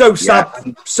so sad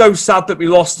that we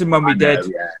lost him when we did,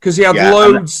 because he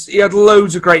had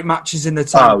loads of great matches in the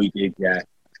time. Oh, he did, yeah.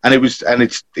 And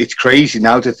it's crazy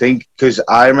now to think, because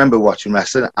I remember watching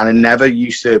wrestling and I never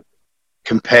used to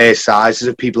compare sizes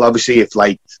of people. Obviously, if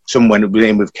like someone was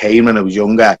in with Kane when I was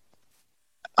younger,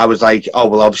 I was like, oh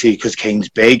well, obviously because Kane's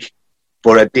big.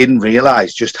 But I didn't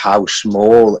realise just how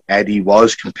small Eddie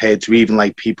was compared to even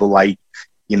like people like,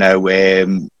 you know,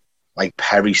 like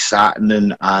Perry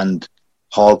Saturn and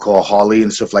Hardcore Holly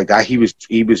and stuff like that. He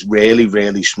was really,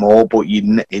 really small, but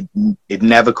it'd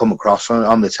never come across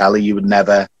on the telly. It would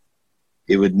never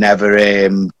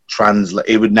translate.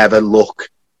 It would never look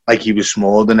like he was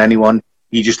smaller than anyone.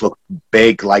 He just looked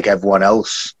big like everyone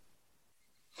else.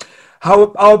 How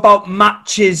about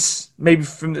matches? Maybe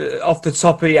from off the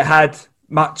top of your head,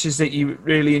 matches that you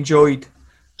really enjoyed.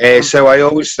 So I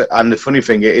always, and the funny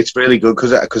thing, it's really good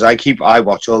because I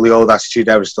watch all the old Attitude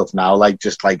Era stuff now, like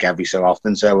just like every so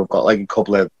often. So we've got like a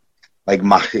couple of like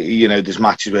you know, there's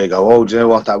matches where I go, oh, do you know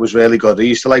what, that was really good. I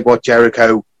used to like what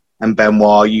Jericho and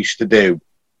Benoit used to do,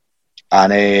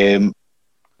 and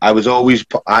I was always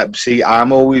I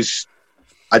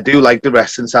do like the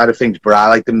wrestling side of things, but I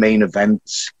like the main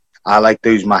events. I like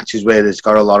those matches where there's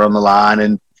got a lot on the line,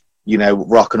 and you know,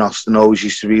 Rock and Austin always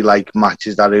used to be like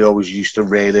matches that I always used to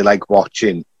really like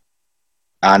watching.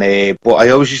 And but I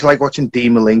always used to like watching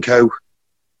Dean Malenko.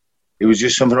 It was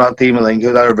just something about Dean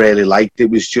Malenko that I really liked.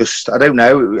 It was just, I don't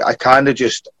know, I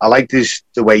liked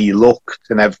the way he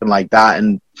looked and everything like that.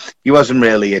 And he wasn't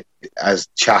really as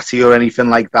chatty or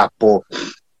anything like that, but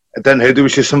I don't know, there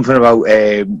was just something about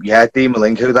Dean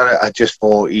Malenko that I just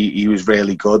thought he was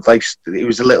really good. Like, it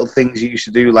was the little things he used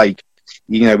to do, like,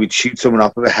 you know, we'd shoot someone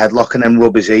up with a headlock and then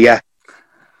rub his ear,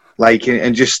 like,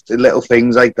 and just little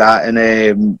things like that.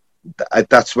 And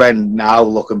that's when, now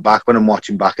looking back, when I'm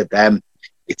watching back at them,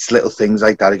 it's little things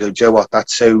like that. I go, Joe, what?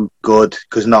 That's so good,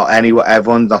 because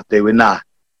everyone's not doing that.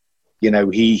 You know,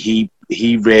 he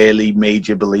really made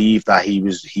you believe that he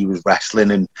was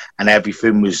wrestling, and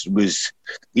everything was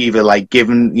either like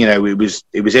given, you know, it was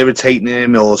irritating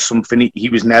him or something. He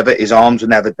was never, his arms were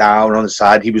never down on the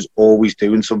side. He was always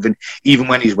doing something. Even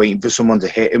when he's waiting for someone to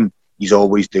hit him, he's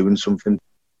always doing something.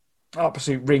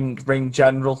 Absolute ring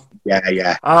general.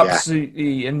 Yeah.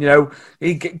 Absolutely. Yeah. And, you know,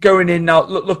 he going in now,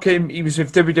 look him, he was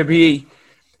with WWE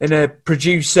in a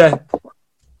producer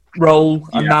role,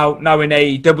 and now in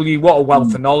AEW. What a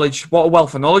wealth of knowledge! What a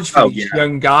wealth of knowledge for these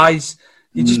young guys.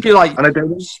 You just be like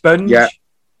sponge. Yeah,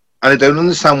 and I don't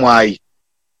understand why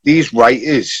these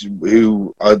writers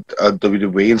who are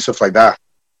WWE and stuff like that.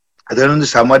 I don't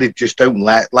understand why they just don't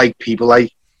let like people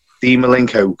like Dean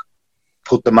Malenko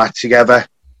put the match together.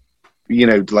 You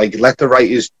know, like let the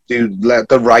writers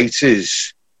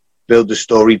build the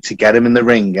story to get him in the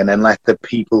ring, and then let the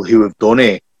people who have done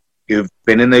it, who've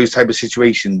been in those type of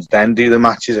situations, then do the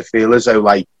matches. I feel as though,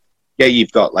 like, yeah,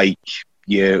 you've got like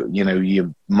your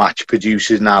match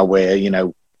producers now, where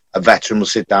a veteran will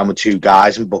sit down with two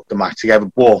guys and book the match together.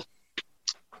 But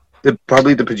the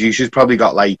producers probably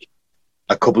got like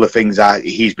a couple of things that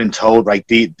he's been told, like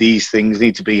these things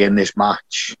need to be in this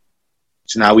match.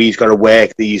 So now he's got to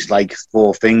work these like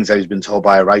 4 things that he's been told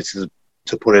by a writer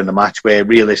to put in the match, where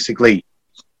realistically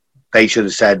they should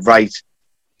have said, right,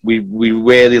 we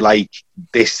really like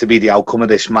this to be the outcome of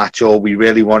this match, or we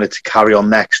really want it to carry on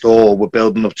next, or we're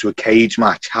building up to a cage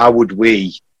match. How would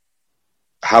we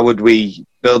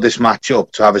build this match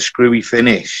up to have a screwy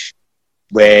finish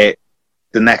where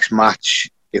the next match,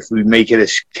 if we make it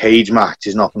a cage match,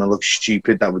 is not going to look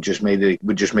stupid? That we're just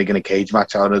making a cage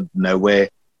match out of nowhere.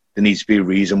 There needs to be a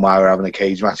reason why we're having a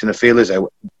cage match. And I feel as though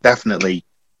definitely,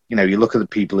 you look at the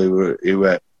people who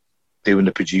are doing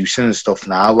the producing and stuff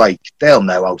now, like they'll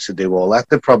know how to do all that.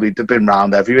 They've been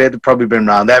around everywhere. They've probably been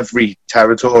around every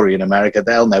territory in America.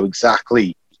 They'll know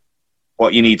exactly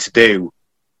what you need to do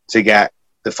to get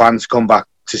the fans come back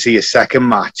to see a second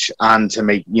match, and to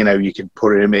make, you can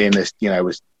put him in this,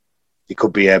 it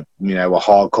could be a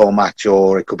hardcore match,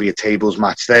 or it could be a tables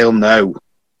match. They'll know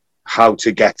how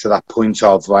to get to that point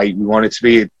of, right, we want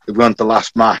the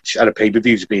last match at a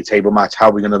pay-per-view to be a table match. How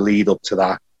are we going to lead up to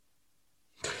that?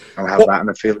 I'll have that, and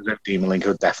I feel that Dean Malenko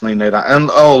would definitely know that, and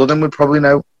all of them would probably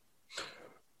know.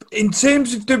 In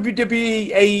terms of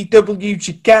WWE,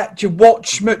 AEW, do you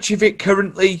watch much of it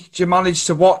currently? Do you manage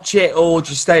to watch it, or do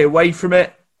you stay away from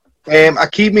it? I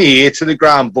keep my ear to the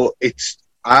ground, but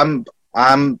I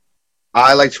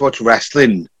like to watch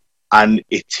wrestling, and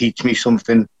it teaches me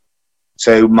something.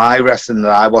 So my wrestling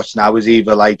that I watch now is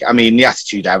either like, the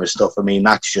Attitude Era stuff.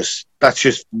 That's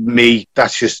just me.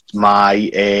 That's just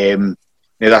my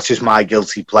that's just my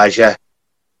guilty pleasure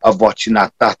of watching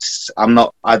that.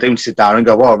 I don't sit down and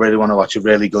go, I really want to watch a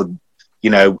really good,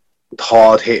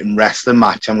 hard hitting wrestling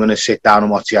match. I'm going to sit down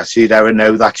and watch the Attitude Era.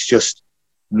 No, that's just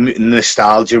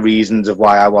nostalgia reasons of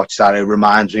why I watch that. It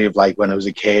reminds me of like when I was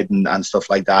a kid and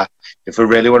stuff like that. If I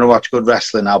really want to watch good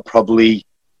wrestling, I'll probably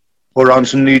put on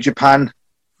some New Japan,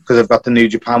 because I've got the New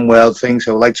Japan World thing,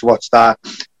 so I like to watch that.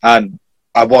 And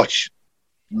I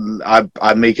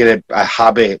make it a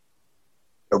habit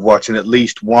of watching at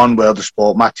least one World of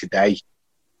Sport match a day,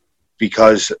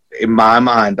 because in my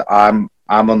mind, I'm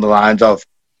on the lines of,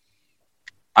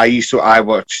 I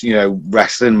watched,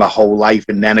 wrestling my whole life,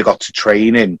 and then I got to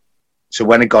training. So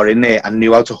when I got in there, I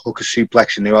knew how to hook a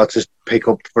suplex, I knew how to pick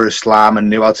up for a slam, and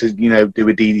knew how to, do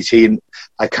a DDT, and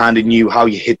I kind of knew how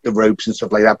you hit the ropes and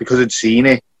stuff like that, because I'd seen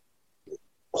it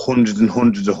hundreds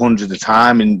of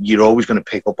times, and you're always going to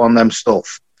pick up on them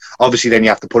stuff. Obviously, then you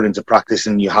have to put it into practice,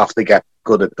 and you have to get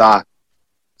good at that.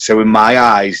 So in my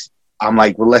eyes, I'm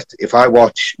like, well, if I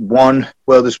watch one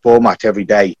World of Sport match every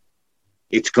day,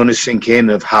 it's going to sink in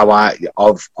of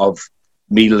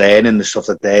me learning the stuff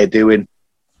that they're doing.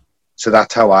 So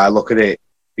that's how I look at it,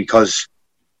 because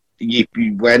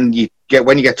when you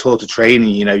get taught to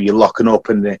training, you're locking up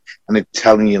and they're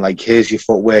telling you, like, here's your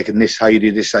footwork and this how you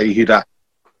do this, how you do that.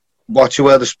 Watch a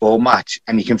World of Sport match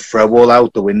and you can throw all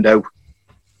out the window.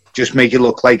 Just make it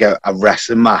look like a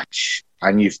wrestling match,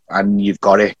 and you've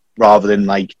got it, rather than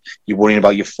like you're worrying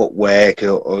about your footwork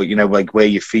or like where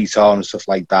your feet are and stuff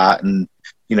like that, and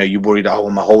you're worried,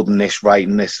 am I holding this right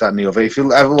and this, that, and the other. If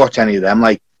you ever watch any of them,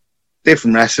 like,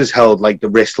 different wrestlers held like the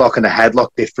wrist lock and the headlock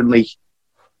differently.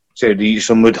 So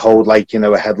some would hold like, a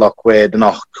headlock where they're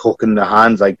not hooking the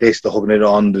hands like this, they're hooking it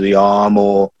under the arm,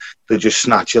 or they'll just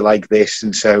snatch it like this.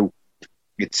 And so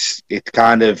it's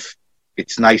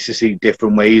nice to see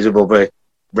different ways of other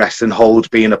wrestling holds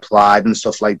being applied and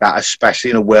stuff like that, especially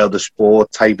in a World of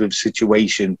Sport type of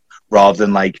situation, rather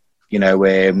than like a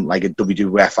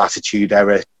WWF Attitude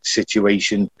Era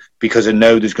situation, because I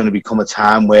know there's going to become a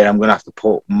time where I'm going to have to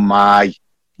put my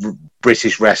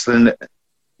British wrestling,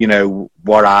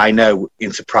 what I know,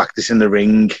 into practice in the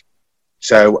ring.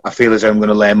 So I feel as though I'm going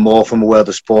to learn more from a World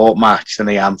of Sport match than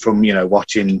I am from,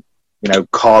 watching,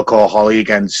 Hardcore Holly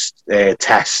against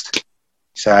Test.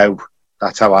 So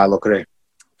that's how I look at it.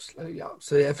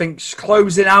 Absolutely. I think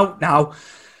closing out now,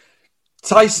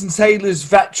 Tyson Taylor's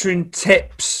veteran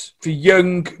tips for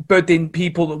young budding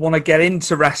people that want to get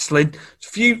into wrestling.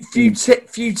 Few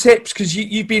tips, because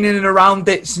you've been in and around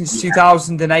it since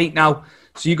 2008 now,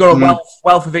 so you've got a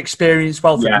wealth of experience,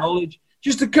 wealth of knowledge.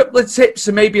 Just a couple of tips,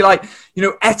 and maybe like, you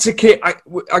know, etiquette. I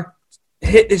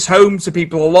hit this home to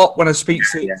people a lot when I speak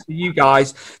to you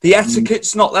guys. The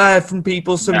etiquette's not there from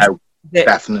people. No,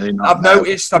 definitely not. I've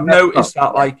noticed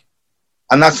that, like.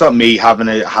 And that's not me having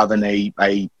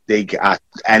a dig at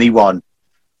anyone,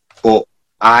 but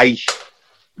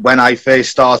when I first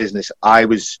started business, I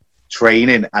was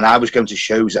training and I was going to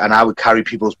shows and I would carry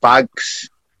people's bags.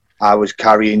 I was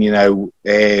carrying, you know,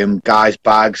 guys'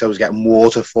 bags. I was getting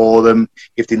water for them.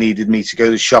 If they needed me to go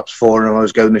to the shops for them, I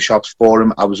was going to the shops for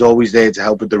them. I was always there to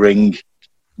help with the ring.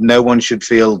 No one should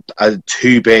feel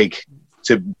too big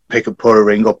to put a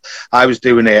ring up. I was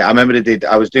doing it. I remember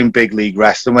I was doing big league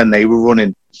wrestling when they were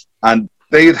running, and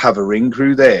they'd have a ring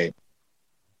crew there.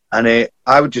 And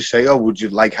I would just say, "Oh, would you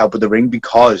like help with the ring?"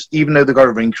 Because even though they got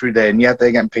a ring crew there, and yet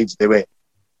they're getting paid to do it.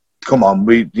 Come on,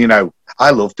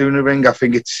 I love doing the ring. I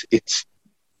think it's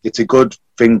a good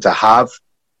thing to have,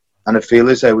 and I feel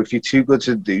as though if you're too good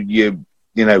to do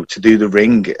to do the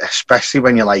ring, especially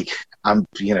when you're like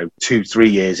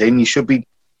 2-3 years in,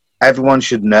 everyone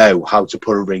should know how to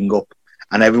put a ring up,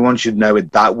 and everyone should know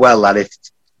it that well that if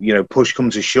push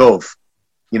comes to shove,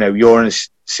 you're in a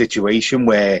situation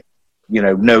where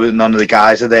none of the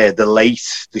guys are there. They're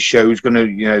late. The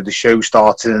show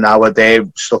starts in an hour. They're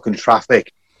stuck in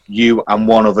traffic. You and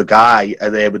one other guy are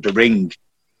there with the ring.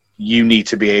 You need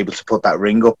to be able to put that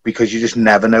ring up because you just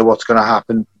never know what's going to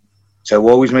happen. So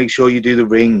always make sure you do the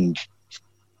ring.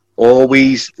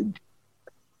 Always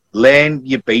learn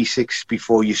your basics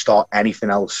before you start anything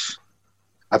else.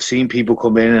 I've seen people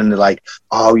come in and they're like,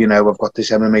 oh, I've got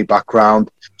this MMA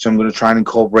background, so I'm going to try and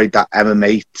incorporate that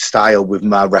MMA style with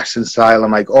my wrestling style.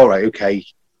 I'm like, all right, okay.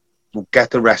 We'll get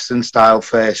the wrestling style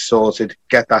first sorted,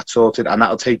 get that sorted, and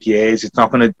that'll take years. It's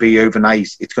not going to be overnight.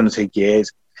 It's going to take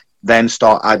years. Then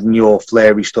start adding your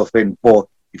flary stuff in. But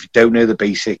if you don't know the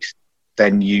basics,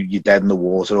 then you're dead in the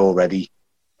water already.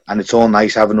 And it's all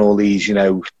nice having all these,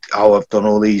 I've done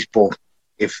all these. But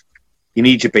if you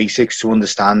need your basics to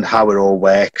understand how it all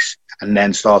works and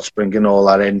then start bringing all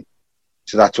that in.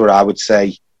 So that's what I would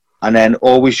say. And then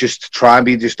always just try and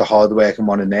be just a hard-working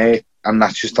one in there. And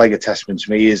that's just like a testament to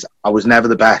me is I was never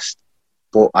the best,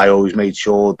 but I always made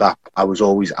sure that I would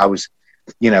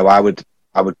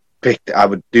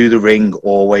do the ring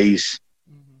always.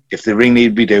 If the ring needed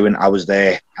to be doing, I was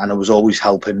there, and I was always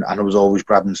helping, and I was always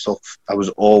grabbing stuff. I was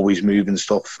always moving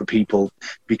stuff for people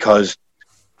because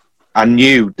I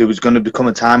knew there was going to become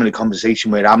a time in the conversation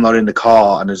where I'm not in the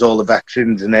car and there's all the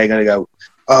veterans and they're going to go,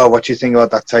 oh, what do you think about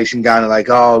that Tyson guy? And like,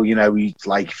 oh, he's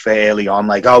like fairly on,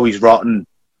 like, oh, he's rotten,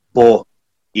 but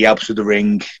he helps with the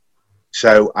ring.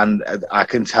 So, and I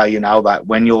can tell you now that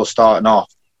when you're starting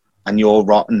off and you're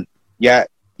rotten,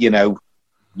 you're not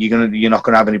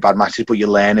going to have any bad matches, but you're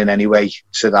learning anyway.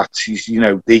 So that's,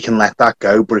 they can let that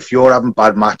go. But if you're having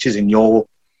bad matches and you're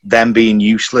them being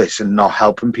useless and not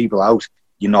helping people out,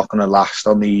 you're not going to last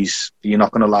on you're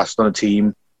not going to last on a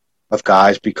team of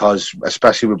guys because,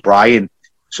 especially with Brian,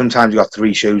 sometimes you got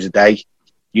 3 shows a day.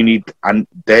 We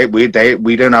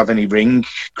don't have any ring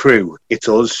crew. It's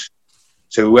us.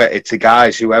 So it's the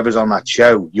guys, whoever's on that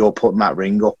show, you're putting that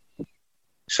ring up.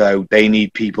 So they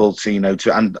need people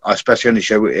to, and especially on the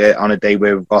show, on a day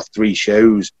where we've got 3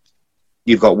 shows,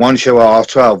 you've got 1 show at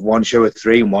 12:30, 1 show at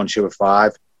 3, and 1 show at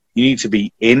 5. You need to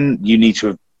be in, you need to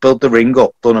have built the ring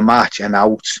up, done a match, and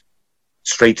out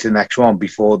straight to the next one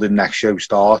before the next show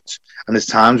starts. And there's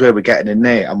times where we're getting in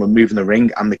there and we're moving the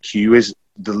ring, and the queue is,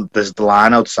 there's the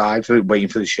line outside for waiting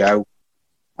for the show.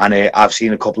 And I've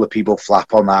seen a couple of people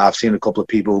flap on that. I've seen a couple of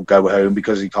people go home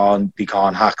because they can't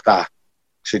hack that.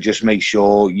 So just make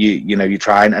sure you're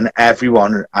trying, and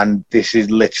everyone, and this is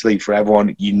literally for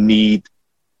everyone, you need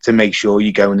to make sure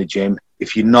you go in the gym.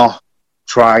 If you're not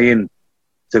trying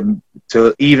to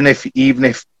even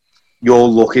if your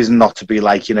look is not to be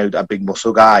like, a big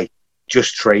muscle guy,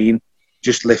 just train,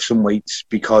 just lift some weights,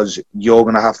 because you're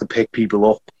going to have to pick people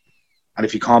up. And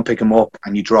if you can't pick them up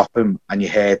and you drop them and you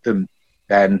hurt them,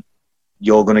 then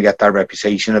you're going to get that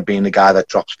reputation of being the guy that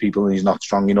drops people and he's not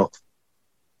strong enough.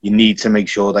 You need to make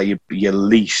sure that you're at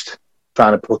least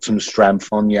trying to put some strength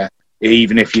on you.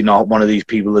 Even if you're not one of these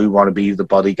people who want to be the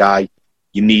body guy,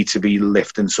 you need to be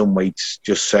lifting some weights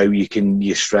just so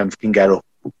your strength can get up,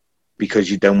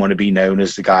 because you don't want to be known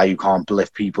as the guy who can't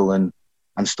lift people and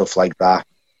stuff like that.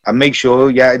 And make sure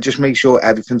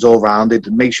everything's all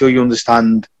rounded. Make sure you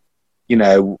understand,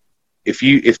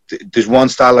 if there's one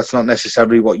style that's not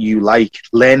necessarily what you like,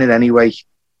 learn it anyway.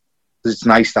 Because it's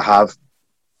nice to have.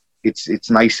 It's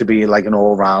nice to be like an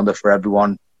all-rounder for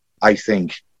everyone, I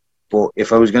think. But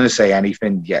if I was going to say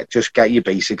anything, yeah, just get your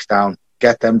basics down.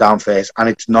 Get them down first. And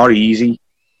it's not easy.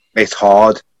 It's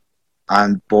hard.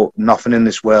 But nothing in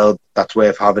this world that's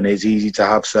worth having is easy to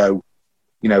have. So,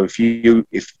 you know, if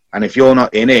you're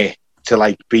not in it to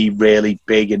like be really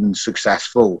big and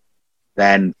successful,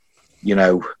 then, you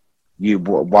know,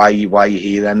 why are you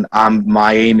here then?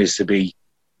 My aim is to be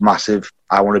massive.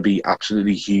 I want to be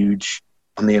absolutely huge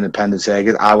on the independent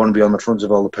circuit. I want to be on the front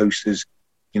of all the posters.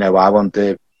 You know, I want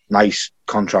the nice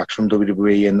contracts from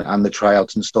WWE and the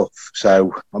tryouts and stuff.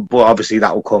 So, but obviously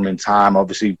that will come in time.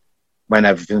 Obviously, when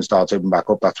everything starts opening back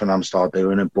up, that's when I'm start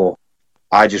doing it. But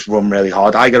I just run really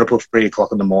hard. I get up at 3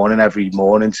 o'clock in the morning every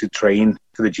morning to train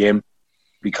to the gym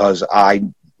because I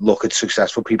look at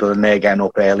successful people and they're getting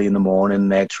up early in the morning,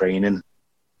 they're training.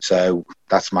 So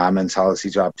that's my mentality.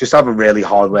 Just have a really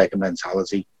hard working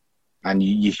mentality, and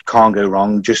you can't go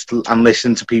wrong. And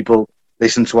listen to people,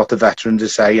 listen to what the veterans are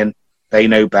saying. They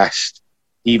know best.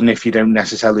 Even if you don't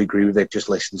necessarily agree with it, just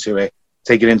listen to it.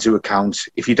 Take it into account.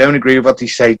 If you don't agree with what they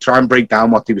say, try and break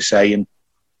down what they were saying.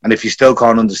 And if you still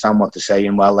can't understand what they're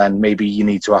saying, well, then maybe you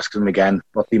need to ask them again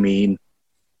what they mean.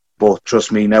 But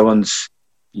trust me,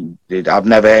 I've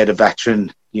never heard a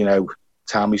veteran, you know,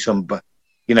 tell me but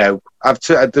you know,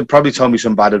 they've probably told me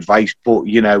some bad advice, but,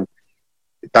 you know,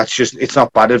 it's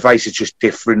not bad advice, it's just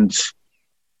different,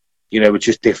 you know, it's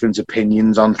just different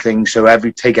opinions on things. So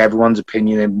take everyone's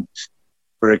opinion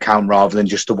for account rather than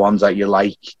just the ones that you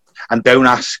like. And don't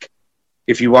ask,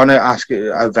 if you want to ask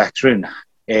a veteran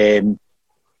to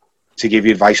give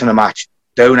you advice on a match,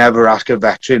 don't ever ask a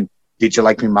veteran, did you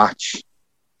like my match?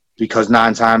 Because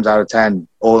 9 times out of 10,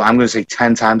 or I'm going to say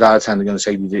 10 times out of 10, they're going to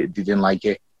say they didn't like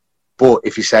it. But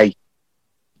if you say,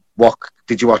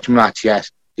 did you watch my match? Yes.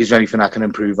 Is there anything I can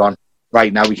improve on?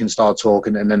 Right, now we can start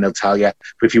talking, and then they'll tell you.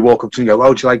 But if you walk up to them and go,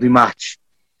 oh, do you like my match?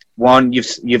 One,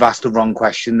 you've asked the wrong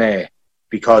question there,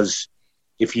 because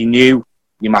if you knew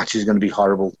your match is going to be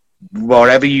horrible,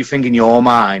 whatever you think in your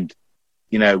mind,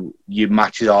 you know, your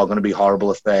matches are going to be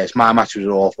horrible at first. My match was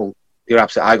awful.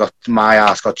 My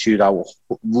ass got chewed out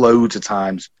loads of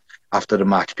times after the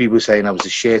match. People were saying I was a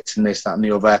shit and this, that, and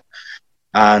the other.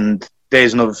 And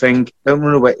there's another thing. Don't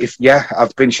run away.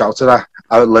 I've been shouted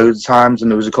at loads of times, and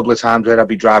there was a couple of times where I'd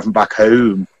be driving back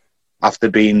home after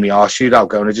being my arse chewed out,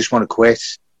 going, I just want to quit.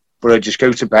 But I'd just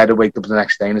go to bed and wake up the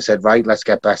next day and I said, right, let's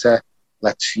get better.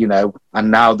 Let's, you know.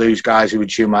 And now those guys who would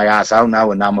chew my ass out now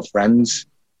are now my friends.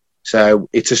 So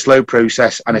it's a slow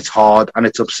process, and it's hard, and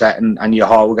it's upsetting, and your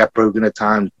heart will get broken at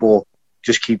times, but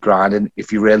just keep grinding.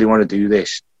 If you really want to do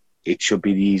this, it should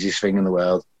be the easiest thing in the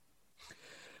world.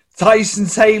 Tyson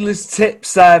Taylor's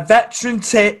tips there, veteran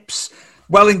tips,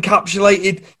 well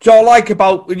encapsulated. Do you like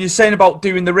about, when you're saying about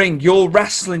doing the ring, you're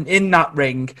wrestling in that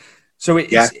ring. So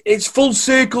it's full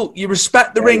circle. You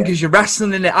respect the ring because you're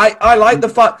wrestling in it. I like the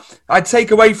fact, I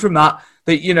take away from that,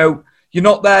 you know, you're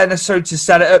not there necessarily to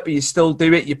set it up, but you still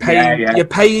do it. You're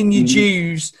paying your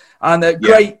dues, and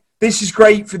great. This is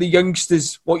great for the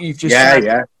youngsters. What you've just said.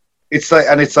 Yeah. It's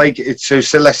like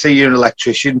so. Let's say you're an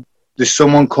electrician. Does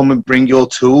someone come and bring your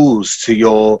tools to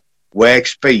your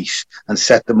workspace and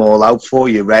set them all out for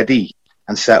you, ready,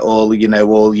 and set all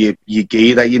your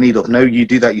gear that you need up? No, you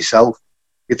do that yourself.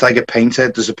 It's like a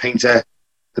painter. There's a painter.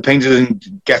 The painter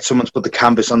doesn't get someone to put the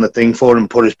canvas on the thing for him,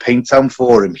 put his paint down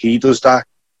for him. He does that.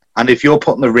 And if you're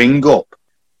putting the ring up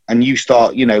and you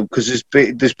start, you know, because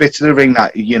there's bits of the ring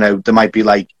that, you know, there might be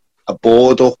like a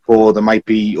board up, or there might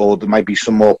be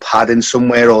some more padding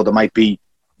somewhere, or there might be,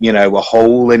 you know, a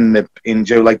hole in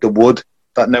like the wood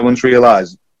that no one's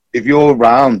realised. If you're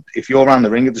around the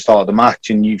ring at the start of the match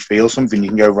and you feel something, you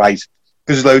can go, right.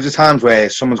 Because there's loads of times where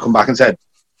someone's come back and said,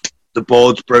 the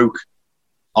board's broke,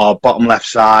 or bottom left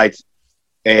side,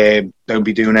 don't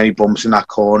be doing any bumps in that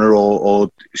corner, or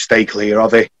stay clear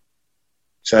of it.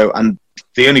 So, and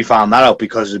they only found that out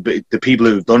because the people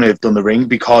who've done it have done the ring,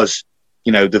 because,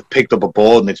 you know, they've picked up a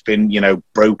board and it's been, you know,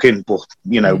 broken, but,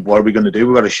 you know, what are we going to do?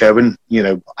 We've got a show in, you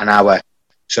know, an hour.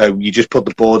 So you just put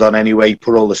the board on anyway,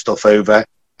 put all the stuff over,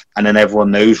 and then everyone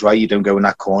knows, right, you don't go in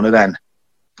that corner then.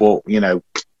 But, you know,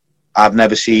 I've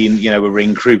never seen, you know, a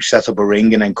ring crew set up a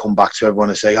ring and then come back to everyone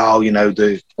and say, oh, you know,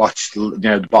 watch, you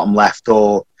know, the bottom left,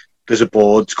 or there's a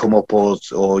board to come up,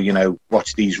 or, you know,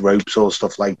 watch these ropes or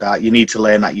stuff like that. You need to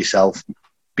learn that yourself,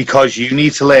 because you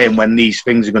need to learn when these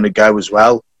things are going to go as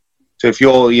well. So if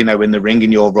you're, you know, in the ring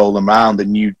and you're rolling around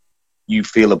and you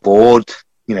feel a board,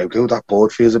 you know, that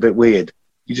board feels a bit weird,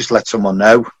 you just let someone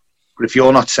know. But if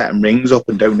you're not setting rings up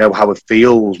and don't know how it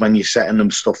feels when you're setting them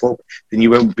stuff up, then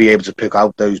you won't be able to pick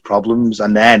out those problems.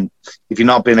 And then if you're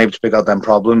not being able to pick out them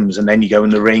problems, and then you go in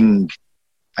the ring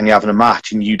and you're having a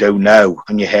match and you don't know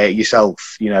and you hurt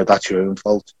yourself, you know, that's your own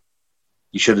fault.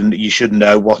 You should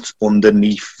know what's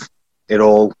underneath it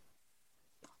all.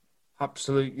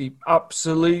 Absolutely.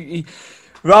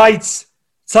 Right.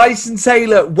 Tyson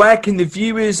Taylor, where can the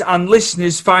viewers and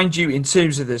listeners find you in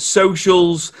terms of the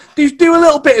socials? Do a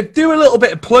little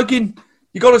bit of plugging.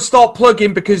 You got to start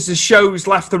plugging because the show's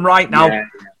left and right now. Yeah.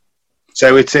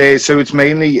 So it's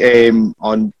mainly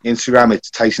on Instagram.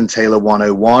 It's Tyson Taylor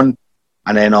 101,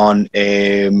 and then on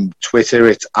Twitter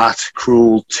it's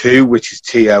 @Cruel2, which is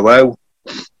TOO,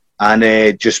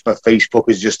 and just my Facebook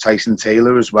is just Tyson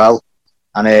Taylor as well.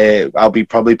 And I'll be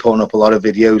probably putting up a lot of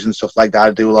videos and stuff like that.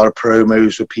 I do a lot of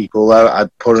promos with people. I'd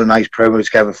put a nice promo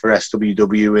together for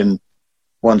SWW, and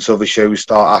once other shows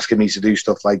start asking me to do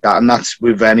stuff like that. And that's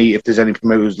with if there's any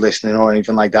promoters listening or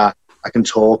anything like that, I can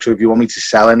talk to. If you want me to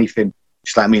sell anything,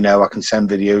 just let me know. I can send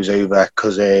videos over,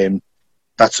 because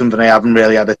that's something I haven't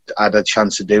really had a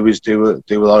chance to do, is do a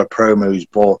lot of promos.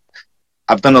 But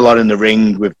I've done a lot in the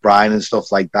ring with Brian and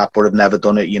stuff like that, but I've never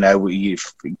done it, you know,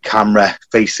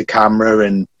 face to camera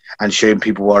and showing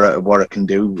people what I can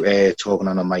do, talking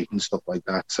on a mic and stuff like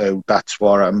that. So that's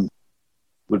what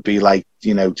would be like,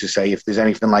 you know, to say if there's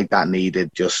anything like that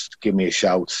needed, just give me a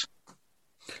shout.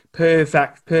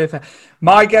 Perfect.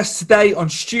 My guest today on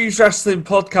Stu's Wrestling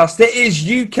Podcast, it is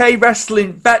UK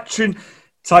wrestling veteran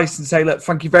Tyson Taylor.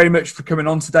 Thank you very much for coming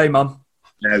on today, man.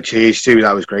 No, cheers, Stu.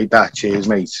 That was great. Cheers,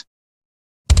 mate.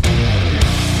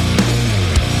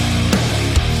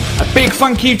 A big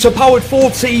thank you to Powered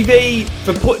 4 TV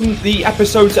for putting the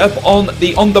episodes up on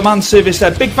the on-demand service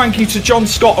there. Big thank you to John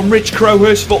Scott and Rich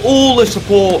Crowhurst for all the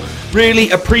support.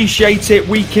 Really appreciate it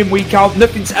week in, week out.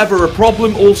 Nothing's ever a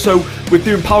problem. Also, we're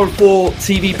doing Powered 4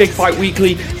 TV Big Fight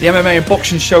Weekly, the MMA and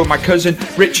boxing show with my cousin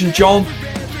Rich and John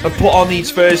have put on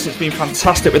these first. It's been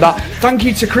fantastic with that. Thank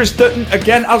you to Chris Dutton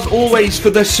again, as always,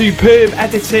 for the superb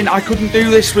editing. I couldn't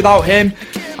do this without him,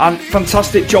 and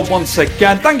fantastic job once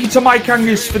again. Thank you to Mike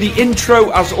Angus for the intro,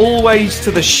 as always,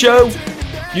 to the show.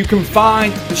 You can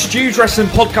find the Stu's Wrestling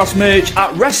Podcast merch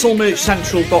at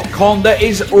WrestleMerchCentral.com. There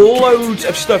is loads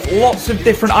of stuff, lots of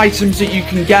different items that you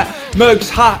can get.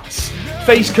 Mugs, hats,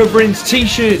 face coverings,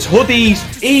 t-shirts,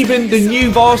 hoodies, even the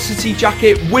new varsity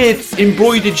jacket with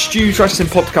embroidered Stu's Wrestling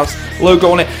Podcast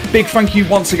logo on it. Big thank you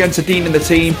once again to Dean and the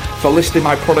team for listing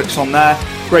my products on there.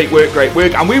 Great work.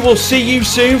 And we will see you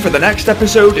soon for the next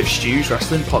episode of Stu's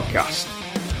Wrestling Podcast.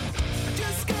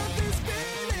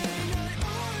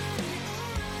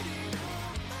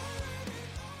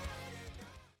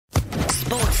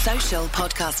 Sports Social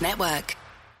Podcast Network.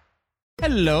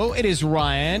 Hello, it is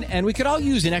Ryan, and we could all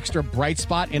use an extra bright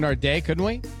spot in our day, couldn't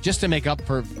we? Just to make up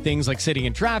for things like sitting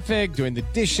in traffic, doing the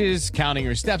dishes, counting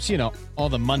your steps, you know, all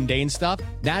the mundane stuff.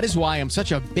 That is why I'm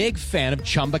such a big fan of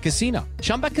Chumba Casino.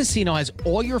 Chumba Casino has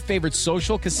all your favorite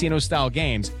social casino-style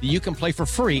games that you can play for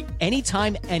free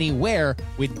anytime, anywhere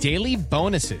with daily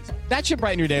bonuses. That should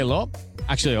brighten your day a little.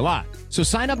 Actually, a lot. So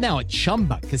sign up now at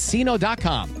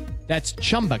ChumbaCasino.com. That's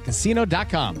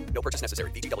ChumbaCasino.com. No purchase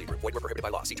necessary. VGW Group. Void where prohibited by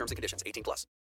law. See terms and conditions. 18+.